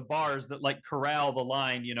on the bars that like corral the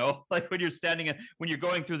line. Like when you're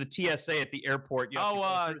going through the TSA at the airport.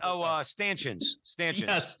 Stanchions.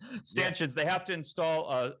 Yes, stanchions. Yeah. They have to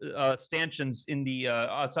install stanchions in the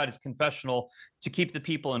outside his confessional to keep the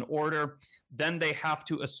people in order. Then they have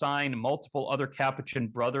to assign multiple other Capuchin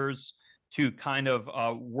brothers to kind of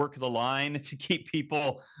work the line to keep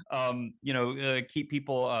people,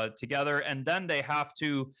 together. And then they have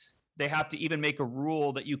to even make a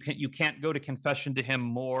rule that you can't go to confession to him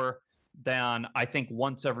more than I think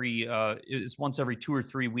once every 2 or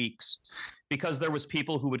 3 weeks, because there was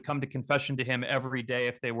people who would come to confession to him every day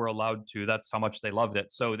if they were allowed to. That's how much they loved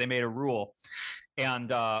it. So they made a rule.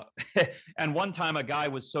 And and one time a guy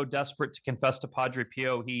was so desperate to confess to Padre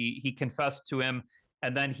Pio, he confessed to him,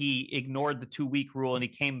 and then he ignored the 2-week rule, and he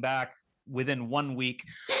came back within 1 week.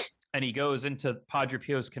 And he goes into Padre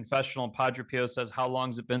Pio's confessional, and Padre Pio says, "How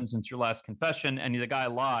long's it been since your last confession?" And the guy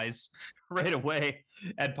lies right away.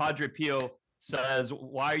 And Padre Pio says,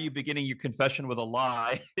 "Why are you beginning your confession with a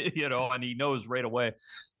lie?" And he knows right away.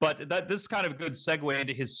 But this is kind of a good segue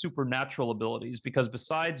into his supernatural abilities, because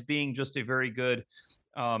besides being just a very good,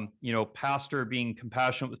 pastor, being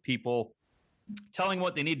compassionate with people, telling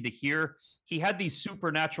what they needed to hear, he had these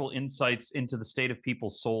supernatural insights into the state of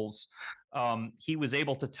people's souls. He was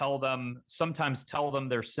able to sometimes tell them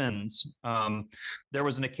their sins. There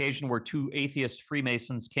was an occasion where 2 atheist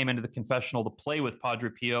Freemasons came into the confessional to play with Padre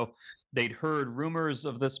Pio. They'd heard rumors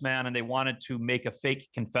of this man, and they wanted to make a fake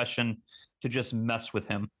confession to just mess with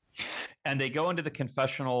him. And they go into the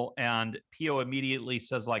confessional, and Pio immediately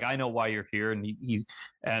says, like, "I know why you're here."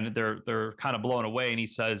 And they're kind of blown away. And he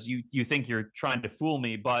says, you think you're trying to fool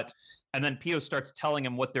me, but, and then Pio starts telling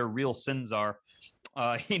him what their real sins are.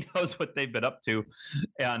 He knows what they've been up to.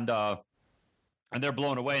 And they're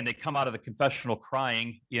blown away, and they come out of the confessional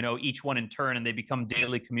crying, each one in turn, and they become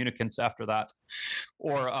daily communicants after that.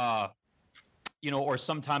 Or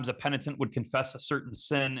sometimes a penitent would confess a certain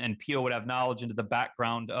sin, and Pio would have knowledge into the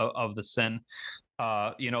background of the sin.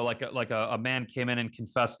 Like a man came in and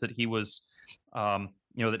confessed that he was,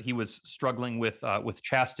 that he was struggling with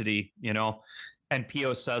chastity, and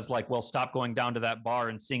Pio says, like, "Well, stop going down to that bar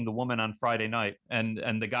and seeing the woman on Friday night."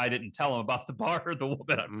 And the guy didn't tell him about the bar or the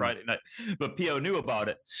woman on Friday night, but Pio knew about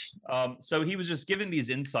it. So he was just giving these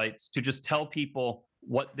insights to just tell people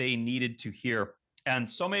what they needed to hear. And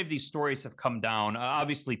so many of these stories have come down.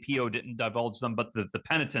 Obviously, Pio didn't divulge them, but the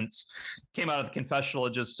penitents came out of the confessional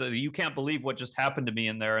and just, "You can't believe what just happened to me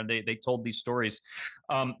in there." And they told these stories.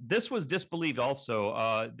 This was disbelieved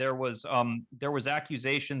also. There was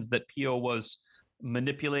accusations that Pio was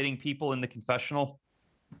manipulating people in the confessional.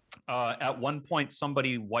 At one point,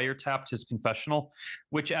 somebody wiretapped his confessional,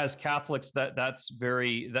 which, as Catholics,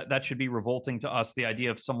 that should be revolting to us. The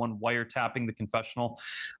idea of someone wiretapping the confessional.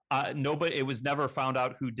 It was never found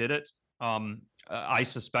out who did it. I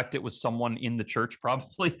suspect it was someone in the church,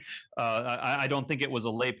 probably. I don't think it was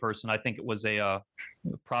a lay person. I think it was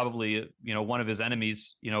probably one of his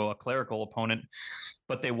enemies, a clerical opponent.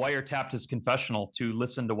 But they wiretapped his confessional to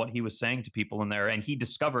listen to what he was saying to people in there, and he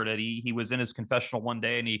discovered it. He was in his confessional one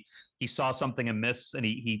day, and he saw something amiss, and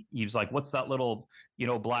he was like, "What's that little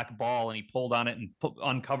black ball?" And he pulled on it and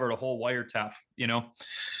uncovered a whole wiretap.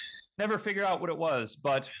 Never figure out what it was,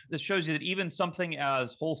 but this shows you that even something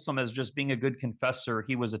as wholesome as just being a good confessor,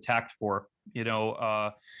 he was attacked for.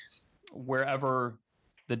 Wherever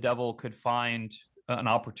the devil could find an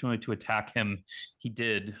opportunity to attack him, he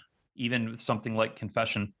did, even with something like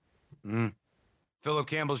confession. Phillip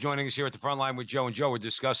Campbell's joining us here at the front line with Joe and Joe. We're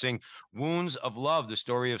discussing Wounds of Love, the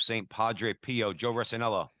story of St. Padre Pio. Joe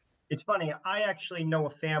Resinello. It's funny. I actually know a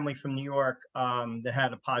family from New York that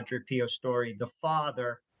had a Padre Pio story. The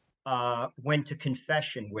father went to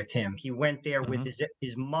confession with him. He went there with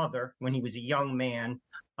his mother when he was a young man,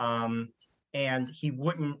 and he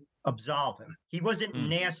wouldn't absolve him. He wasn't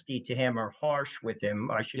nasty to him or harsh with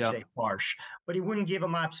him. I should say harsh, but he wouldn't give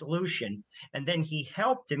him absolution. And then he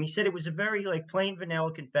helped him. He said it was a very like plain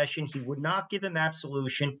vanilla confession. He would not give him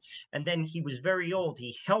absolution. And then he was very old.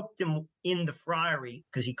 He helped him in the friary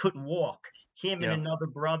because he couldn't walk. Him and another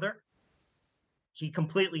brother. He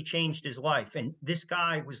completely changed his life. And this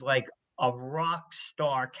guy was like a rock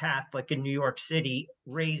star Catholic in New York City,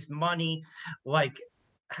 raised money, like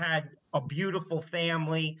had a beautiful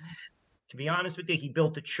family. To be honest with you, he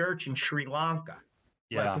built a church in Sri Lanka.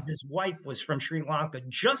 Yeah. Because his wife was from Sri Lanka,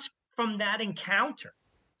 just from that encounter.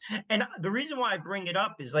 And the reason why I bring it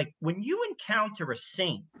up is like when you encounter a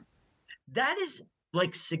saint, that is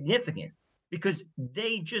like significant because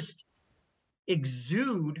they just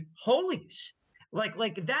exude holiness.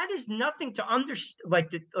 Like that is nothing to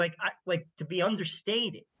to be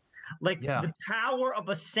understated. Like the power of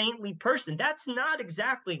a saintly person. That's not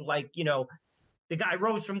exactly like, the guy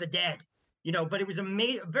rose from the dead, but it was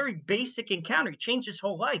a very basic encounter. He changed his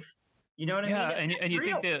whole life. You know what I mean? Yeah, and you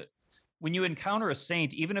think that when you encounter a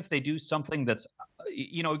saint, even if they do something that's,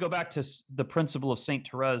 we go back to the principle of Saint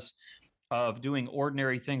Therese of doing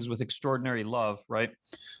ordinary things with extraordinary love, right?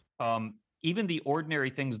 Even the ordinary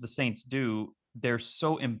things the saints do, they're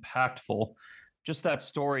so impactful. Just that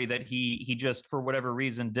story that he just, for whatever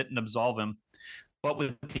reason, didn't absolve him. But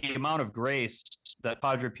with the amount of grace that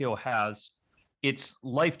Padre Pio has, it's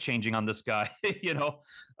life-changing on this guy.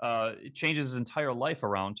 It changes his entire life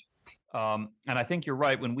around. And I think you're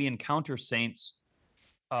right. When we encounter saints,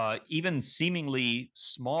 even seemingly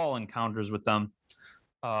small encounters with them,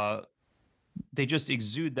 they just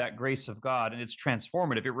exude that grace of God, and it's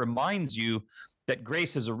transformative. It reminds you that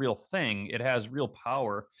grace is a real thing. It has real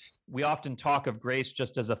power. We often talk of grace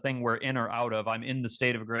just as a thing we're in or out of. I'm in the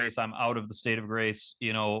state of grace. I'm out of the state of grace,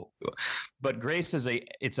 but grace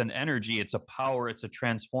it's an energy. It's a power. It's a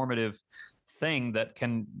transformative thing that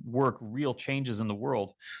can work real changes in the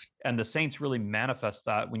world. And the saints really manifest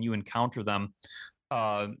that when you encounter them.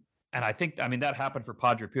 And I think, that happened for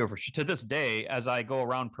Padre Pio to this day, as I go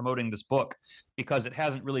around promoting this book, because it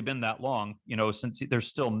hasn't really been that long, since there's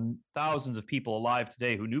still thousands of people alive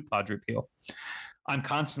today who knew Padre Pio. I'm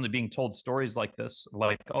constantly being told stories like this,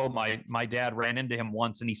 like, oh, my dad ran into him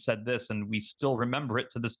once and he said this, and we still remember it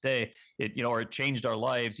to this day. Or it changed our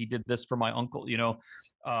lives. He did this for my uncle,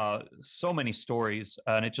 so many stories.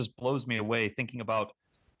 And it just blows me away thinking about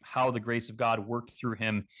how the grace of God worked through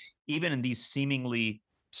him, even in these seemingly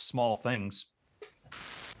small things.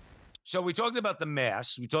 So we talked about the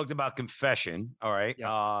Mass. We talked about confession, all right,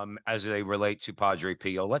 as they relate to Padre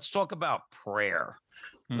Pio. Let's talk about prayer.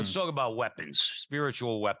 Let's talk about weapons,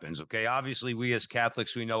 spiritual weapons, okay? Obviously, we as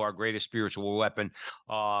Catholics, we know our greatest spiritual weapon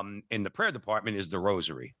in the prayer department is the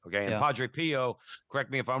rosary, okay? And Padre Pio, correct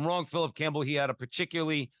me if I'm wrong, Philip Campbell, he had a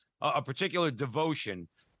particular devotion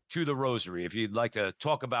to the rosary. If you'd like to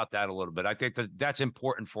talk about that a little bit, I think that's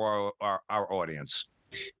important for our audience.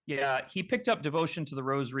 Yeah, he picked up devotion to the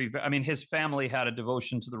rosary. His family had a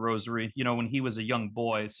devotion to the rosary, when he was a young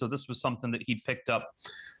boy. So this was something that he picked up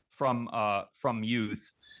from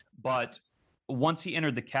youth. But once he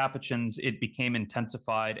entered the Capuchins, it became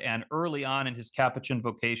intensified. And early on in his Capuchin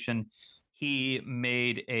vocation, he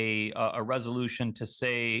made a resolution to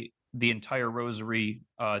say the entire rosary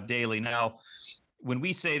daily. Now, when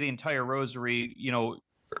we say the entire rosary,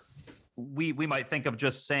 we might think of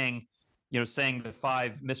just saying the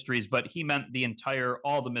 5 mysteries, but he meant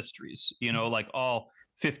all the mysteries, like all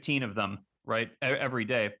 15 of them, right, every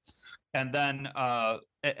day. And then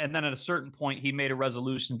at a certain point, he made a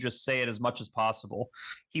resolution, just say it as much as possible.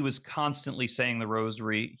 He was constantly saying the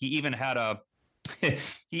rosary. He even had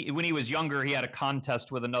when he was younger, he had a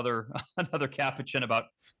contest with another Capuchin about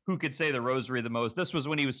who could say the rosary the most. This was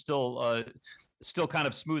when he was still kind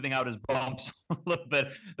of smoothing out his bumps a little bit.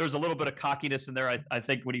 There was a little bit of cockiness in there, I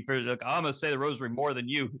think, when he figured, like, I'm going to say the rosary more than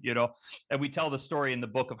you, And we tell the story in the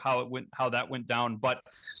book of how that went down. But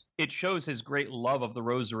it shows his great love of the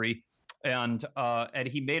rosary. And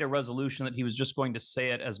he made a resolution that he was just going to say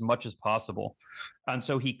it as much as possible. And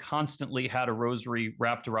so he constantly had a rosary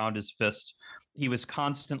wrapped around his fist. He was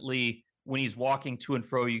constantly, when he's walking to and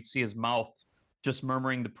fro, you'd see his mouth just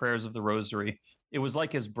murmuring the prayers of the rosary. It was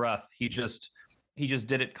like his breath. He just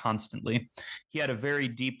did it constantly. He had a very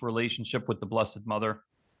deep relationship with the Blessed Mother.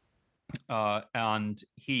 And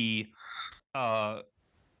he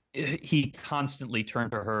constantly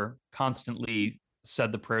turned to her, constantly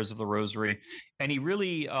said the prayers of the rosary. And he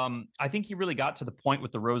really, I think he really got to the point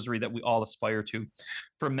with the rosary that we all aspire to.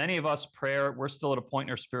 For many of us, prayer, we're still at a point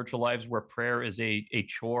in our spiritual lives where prayer is a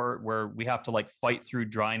chore, where we have to fight through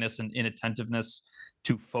dryness and inattentiveness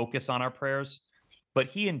to focus on our prayers. but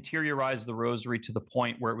he interiorized the rosary to the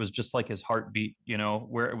point where it was just like his heartbeat,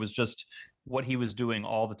 where it was just what he was doing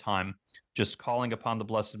all the time, just calling upon the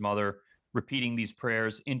Blessed Mother, repeating these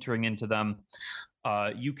prayers, entering into them.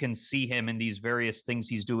 You can see him in these various things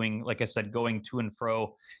he's doing. Like I said, going to and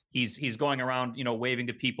fro. He's going around, waving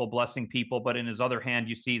to people, blessing people. But in his other hand,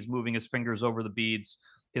 you see he's moving his fingers over the beads.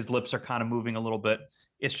 His lips are kind of moving a little bit.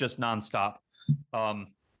 It's just nonstop.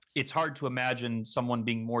 It's hard to imagine someone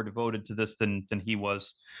being more devoted to this than he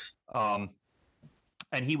was. And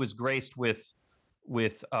he was graced with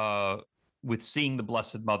seeing the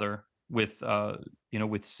Blessed Mother, with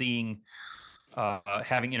seeing,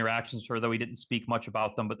 having interactions with her, though he didn't speak much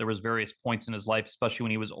about them. But there was various points in his life, especially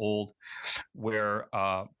when he was old, where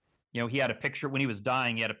he had a picture when he was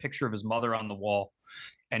dying. He had a picture of his mother on the wall,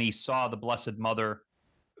 and he saw the Blessed Mother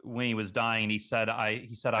when he was dying. And he said,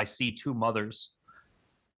 "I see two mothers."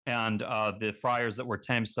 And the friars that were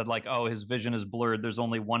to him said, like, "Oh, his vision is blurred. There's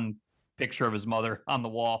only one picture of his mother on the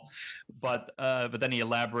wall." But then he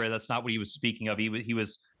elaborated that's not what he was speaking of. He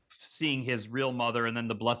was seeing his real mother, and then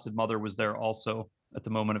the Blessed Mother was there also at the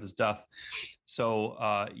moment of his death. So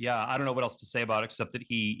I don't know what else to say about it, except that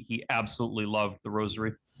he absolutely loved the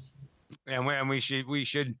rosary. And we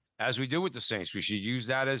should, as we do with the saints, we should use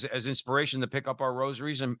that as inspiration to pick up our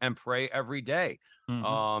rosaries and pray every day.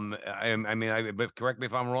 But correct me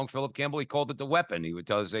if I'm wrong, Philip Campbell, he called it the weapon. He would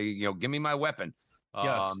tell us, give me my weapon.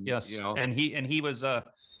 Yes. And he was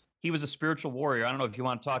a spiritual warrior. I don't know if you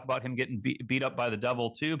want to talk about him getting beat up by the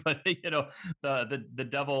devil too, but the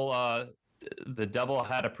devil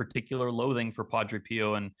had a particular loathing for Padre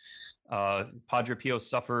Pio, and Padre Pio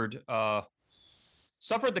suffered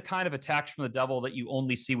the kind of attacks from the devil that you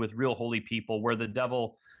only see with real holy people, where the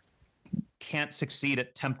devil can't succeed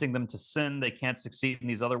at tempting them to sin. They can't succeed in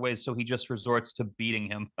these other ways. So he just resorts to beating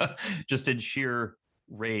him just in sheer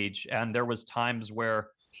rage. And there was times where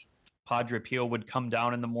Padre Pio would come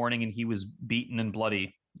down in the morning and he was beaten and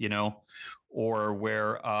bloody, or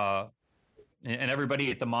where, and everybody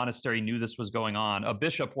at the monastery knew this was going on. A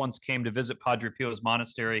bishop once came to visit Padre Pio's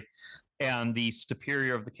monastery, and the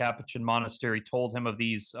superior of the Capuchin monastery told him of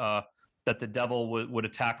these, that the devil would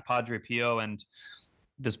attack Padre Pio, and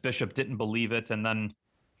this bishop didn't believe it. And then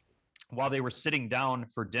while they were sitting down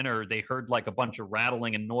for dinner, they heard like a bunch of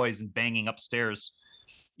rattling and noise and banging upstairs,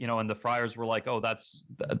 and the friars were like, "Oh, that's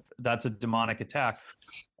a demonic attack."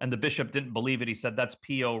 And the bishop didn't believe it. He said, "That's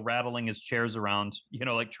Pio rattling his chairs around,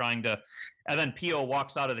 like trying to." And then Pio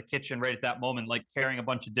walks out of the kitchen right at that moment, like carrying a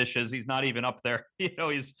bunch of dishes. He's not even up there,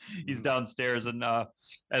 he's downstairs. And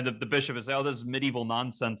the bishop is, "Oh, this is medieval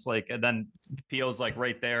nonsense." Like, and then Pio's like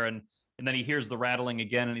right there, and then he hears the rattling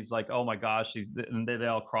again, and he's like, "Oh my gosh!" And they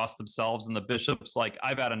all cross themselves, and the bishop's like,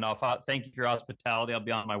 "I've had enough. Thank you for your hospitality. I'll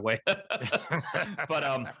be on my way."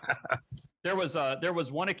 But there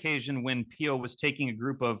was one occasion when Pio was taking a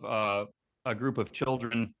group of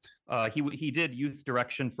children. He did youth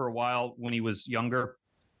direction for a while when he was younger.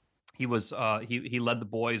 He led the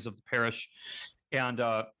boys of the parish, and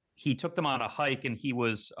he took them on a hike, and he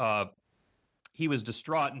was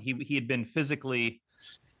distraught, and he had been physically.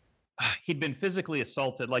 He'd been physically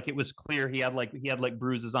assaulted. Like, it was clear he had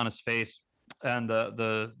bruises on his face, and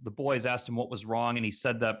the boys asked him what was wrong, and he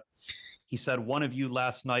said, "One of you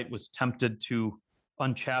last night was tempted to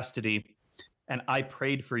unchastity, and I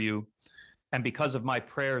prayed for you, and because of my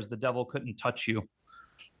prayers, the devil couldn't touch you,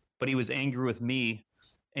 but he was angry with me,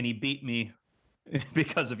 and he beat me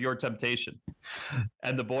because of your temptation."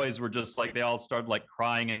 And the boys were just like, they all started like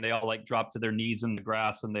crying, and they all like dropped to their knees in the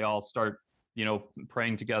grass, and they all start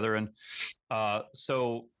praying together. And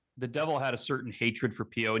so the devil had a certain hatred for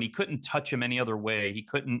Pio, and he couldn't touch him any other way. He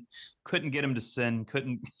couldn't get him to sin,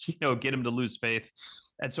 couldn't get him to lose faith.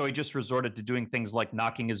 And so he just resorted to doing things like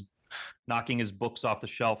knocking his books off the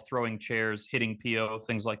shelf, throwing chairs, hitting Pio,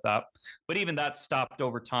 things like that. But even that stopped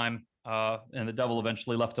over time, and the devil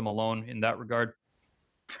eventually left him alone in that regard.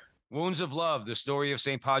 Wounds of Love, the story of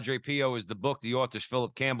St. Padre Pio, is the book. The author's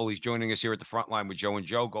Philip Campbell. He's joining us here at the front line with Joe and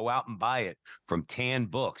Joe. Go out and buy it from Tan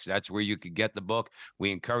Books. That's where you could get the book.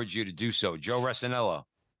 We encourage you to do so. Joe Resinello.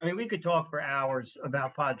 I mean, we could talk for hours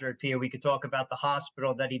about Padre Pio. We could talk about the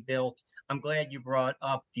hospital that he built. I'm glad you brought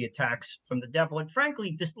up the attacks from the devil. And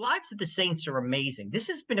frankly, the lives of the saints are amazing. This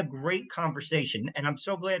has been a great conversation, and I'm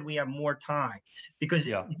so glad we have more time because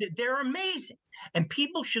they're amazing. And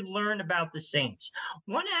people should learn about the saints.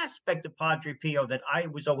 One aspect of Padre Pio that I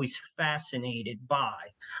was always fascinated by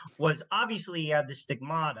was, obviously he had the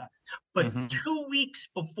stigmata, but 2 weeks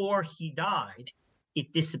before he died,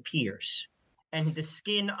 it disappears. And the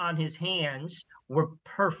skin on his hands were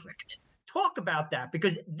perfect. talk about that,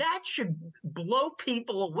 because that should blow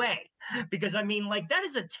people away. Because I mean, like, that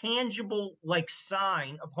is a tangible, like,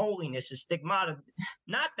 sign of holiness, is stigmata.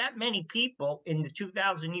 Not that many people in the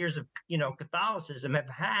 2,000 years of, Catholicism have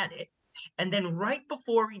had it. And then right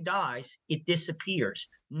before he dies, it disappears.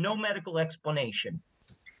 No medical explanation.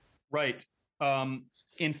 Right.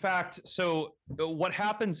 In fact, so what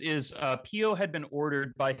happens is Pio had been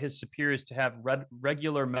ordered by his superiors to have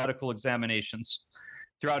regular medical examinations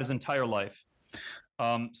throughout his entire life.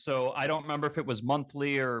 So I don't remember if it was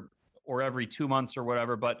monthly or every 2 months or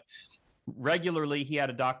whatever, but regularly he had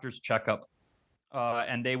a doctor's checkup,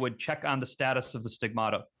 and they would check on the status of the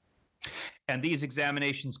stigmata. And these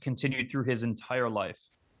examinations continued through his entire life.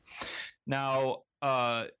 Now,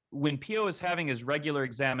 when Pio is having his regular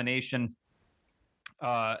examination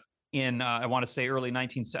in, I want to say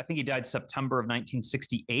I think he died September of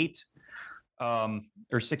 1968.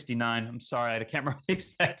 Or 69. I'm sorry, I can't remember the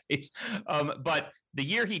exact dates. But the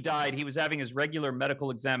year he died, he was having his regular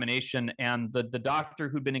medical examination, and the doctor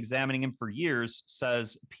who'd been examining him for years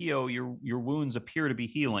says, "Pio, your wounds appear to be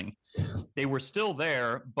healing." They were still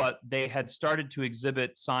there, but they had started to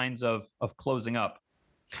exhibit signs of closing up.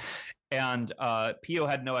 And Pio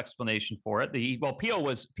had no explanation for it. Pio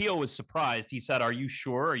was surprised. He said, "Are you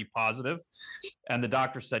sure? Are you positive?" And the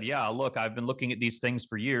doctor said, "Yeah, look, I've been looking at these things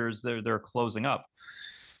for years. They're closing up."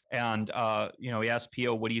 And he asked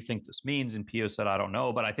Pio, "What do you think this means?" And Pio said, "I don't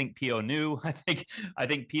know," but I think Pio knew. I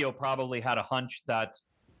think Pio probably had a hunch that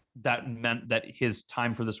meant that his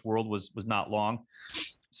time for this world was not long.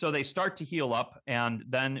 So they start to heal up, and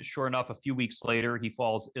then, sure enough, a few weeks later, he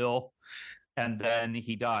falls ill, and then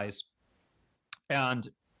he dies. And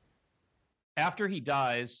after he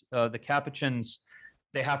dies, the Capuchins,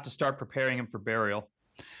 they have to start preparing him for burial.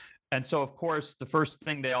 And so, of course, the first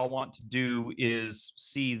thing they all want to do is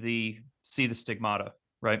see the stigmata,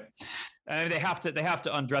 right? And they have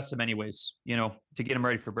to undress him anyways, to get him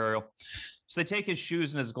ready for burial. So they take his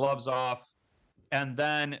shoes and his gloves off, and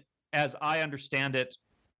then, as I understand it,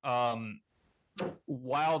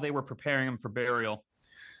 while they were preparing him for burial,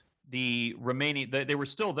 the remaining they were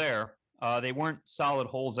still there. They weren't solid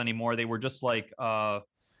holes anymore. They were just like kind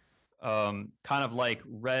of like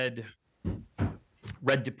red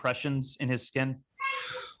depressions in his skin.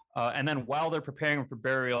 And then while they're preparing him for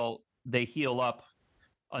burial, they heal up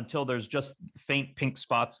until there's just faint pink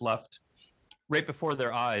spots left right before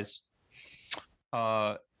their eyes.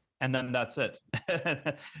 And then that's it.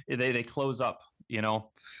 they close up,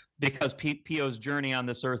 because Pio's journey on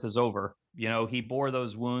this earth is over. He bore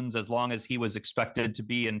those wounds as long as he was expected to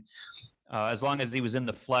be, and as long as he was in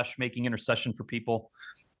the flesh, making intercession for people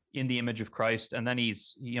in the image of Christ. And then he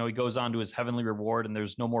goes on to his heavenly reward, and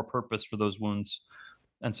there's no more purpose for those wounds,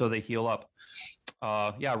 and so they heal up.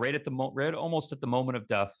 Right almost at the moment of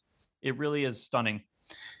death. It really is stunning,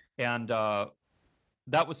 and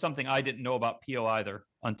that was something I didn't know about Pio either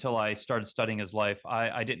until I started studying his life.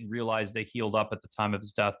 I didn't realize they healed up at the time of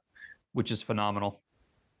his death, which is phenomenal.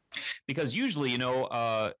 Because usually,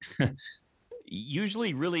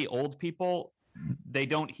 usually really old people, they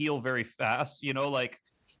don't heal very fast. Like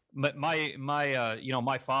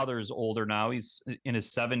my father's older now. He's in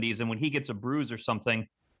his 70s, and when he gets a bruise or something,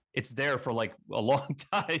 it's there for like a long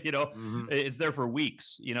time. Mm-hmm. It's there for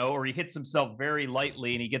weeks. Or he hits himself very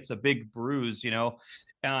lightly and he gets a big bruise.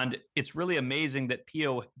 And it's really amazing that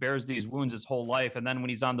Pio bears these wounds his whole life, and then when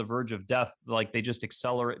he's on the verge of death, like, they just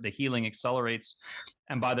accelerate. The healing accelerates,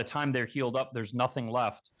 and by the time they're healed up, there's nothing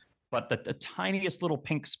left but the tiniest little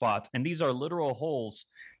pink spot. And these are literal holes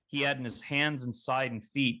he had in his hands and side and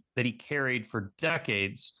feet that he carried for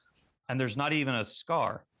decades, and there's not even a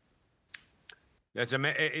scar. That's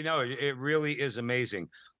it really is amazing.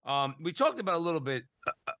 We talked about a little bit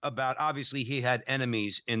about, obviously, he had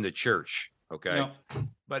enemies in the church. Okay. Yeah.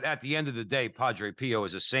 But at the end of the day, Padre Pio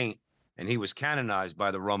is a saint, and he was canonized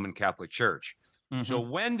by the Roman Catholic Church. Mm-hmm. So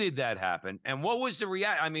when did that happen? And what was the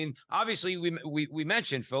reaction? I mean, obviously we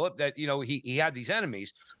mentioned, Philip, that, he had these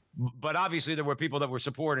enemies, but obviously there were people that were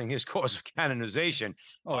supporting his cause of canonization.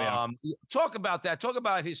 Oh, yeah. Talk about that. Talk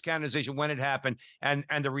about his canonization, when it happened, and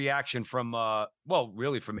the reaction from,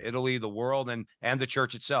 really from Italy, the world, and the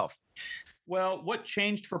church itself. Well, what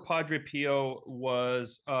changed for Padre Pio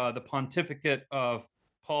was the pontificate of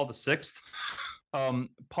Paul VI.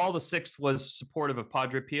 Paul VI was supportive of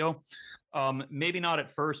Padre Pio. Maybe not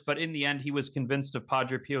at first, but in the end, he was convinced of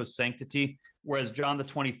Padre Pio's sanctity, whereas John the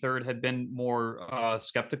 23rd had been more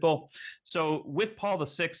skeptical. So with Paul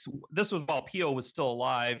VI, this was while Pio was still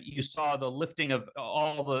alive. You saw the lifting of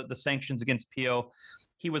all the sanctions against Pio.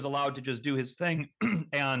 He was allowed to just do his thing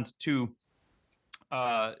and to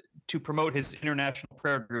to promote his international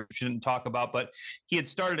prayer group, which he didn't talk about, but he had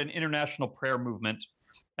started an international prayer movement.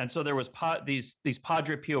 And so there was these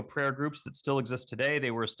Padre Pio prayer groups that still exist today.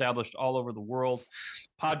 They were established all over the world.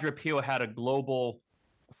 Padre Pio had a global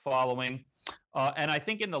following. And I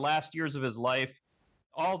think in the last years of his life,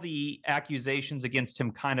 all the accusations against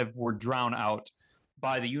him kind of were drowned out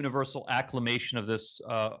by the universal acclamation of this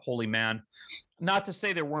holy man. Not to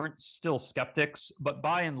say there weren't still skeptics, but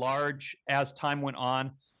by and large, as time went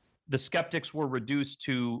on, the skeptics were reduced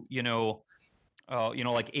to,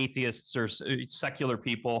 like atheists or secular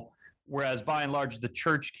people, whereas by and large, the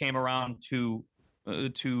church came around to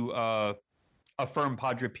affirm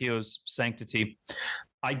Padre Pio's sanctity.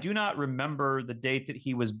 I do not remember the date that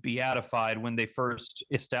he was beatified when they first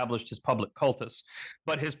established his public cultus,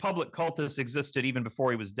 but his public cultus existed even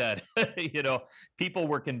before he was dead. People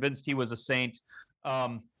were convinced he was a saint.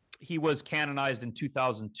 He was canonized in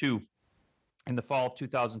 2002, in the fall of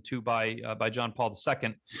 2002 by John Paul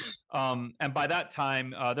II. And by that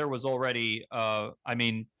time, there was already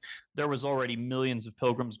millions of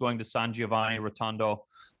pilgrims going to San Giovanni Rotondo.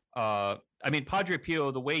 Padre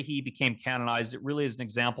Pio, the way he became canonized, it really is an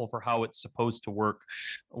example for how it's supposed to work,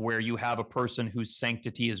 where you have a person whose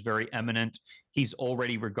sanctity is very eminent. He's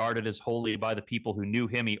already regarded as holy by the people who knew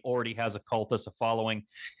him. He already has a cultus, a following.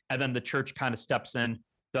 And then the church kind of steps in,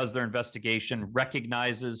 does their investigation,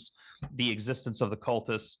 recognizes the existence of the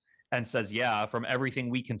cultus, and says, yeah, from everything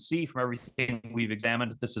we can see, from everything we've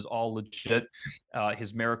examined, this is all legit.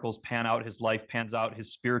 His miracles pan out, his life pans out,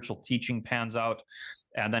 his spiritual teaching pans out.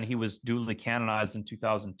 And then he was duly canonized in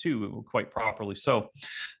 2002, quite properly.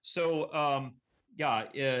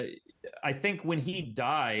 I think when he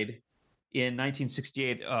died in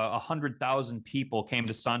 1968, 100,000 people came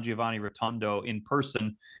to San Giovanni Rotondo in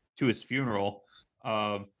person to his funeral,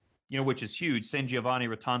 which is huge. San Giovanni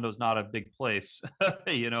Rotondo is not a big place.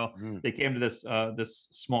 They came to this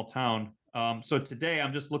small town. So today,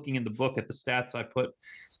 I'm just looking in the book at the stats I put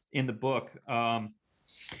in the book.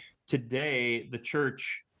 Today, the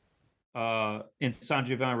church in San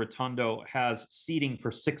Giovanni Rotondo has seating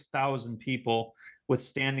for 6,000 people with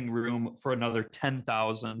standing room for another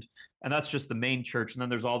 10,000. And that's just the main church. And then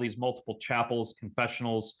there's all these multiple chapels,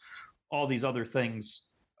 confessionals, all these other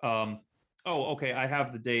things. I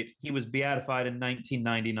have the date. He was beatified in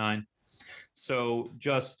 1999. So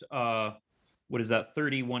just,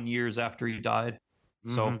 31 years after he died.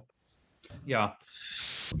 Mm-hmm. So, yeah.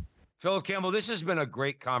 Phillip Campbell, this has been a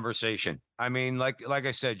great conversation. I mean, like I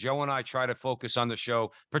said, Joe and I try to focus on the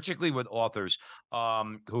show, particularly with authors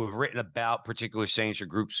who have written about particular saints or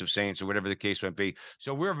groups of saints or whatever the case might be.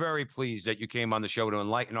 So we're very pleased that you came on the show to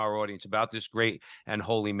enlighten our audience about this great and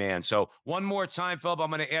holy man. So one more time, Phillip, I'm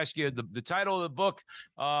going to ask you the title of the book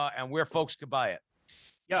and where folks could buy it.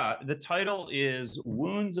 Yeah, the title is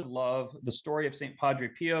Wounds of Love, The Story of St. Padre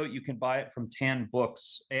Pio. You can buy it from Tan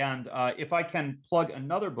Books. And if I can plug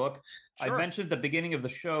another book, sure. I mentioned at the beginning of the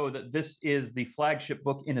show that this is the flagship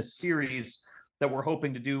book in a series that we're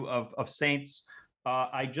hoping to do of saints.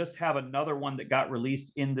 I just have another one that got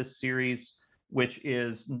released in this series, which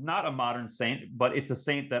is not a modern saint, but it's a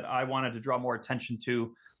saint that I wanted to draw more attention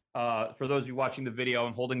to. For those of you watching the video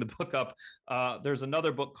and holding the book up, there's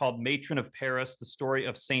another book called Matron of Paris, The Story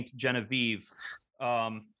of Saint Genevieve.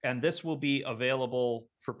 And this will be available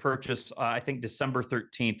for purchase, I think, December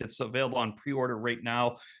 13th. It's available on pre-order right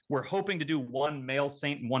now. We're hoping to do one male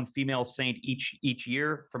saint and one female saint each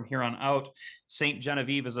year from here on out. Saint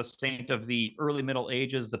Genevieve is a saint of the early Middle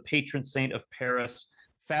Ages, the patron saint of Paris.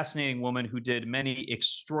 Fascinating woman who did many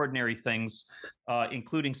extraordinary things,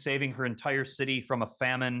 including saving her entire city from a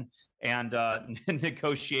famine and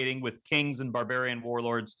negotiating with kings and barbarian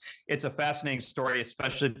warlords. It's a fascinating story,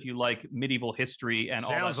 especially if you like medieval history and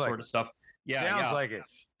all that sort of stuff. Yeah, sounds like it.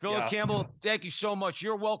 Phillip Campbell, thank you so much.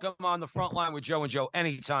 You're welcome on the front line with Joe and Joe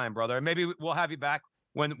anytime, brother. Maybe we'll have you back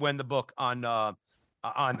when the book on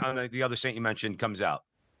the other saint you mentioned comes out.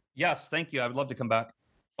 Yes, thank you. I would love to come back.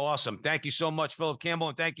 Awesome. Thank you so much, Phillip Campbell.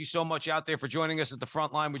 And thank you so much out there for joining us at the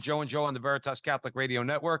front line with Joe and Joe on the Veritas Catholic Radio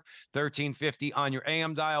Network, 1350 on your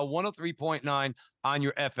AM dial, 103.9 on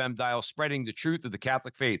your FM dial, spreading the truth of the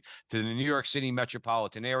Catholic faith to the New York City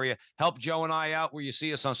metropolitan area. Help Joe and I out where you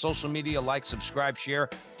see us on social media, like, subscribe, share,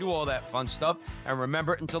 do all that fun stuff. And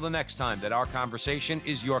remember, until the next time, that our conversation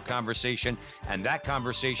is your conversation, and that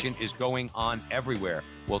conversation is going on everywhere.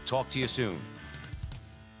 We'll talk to you soon.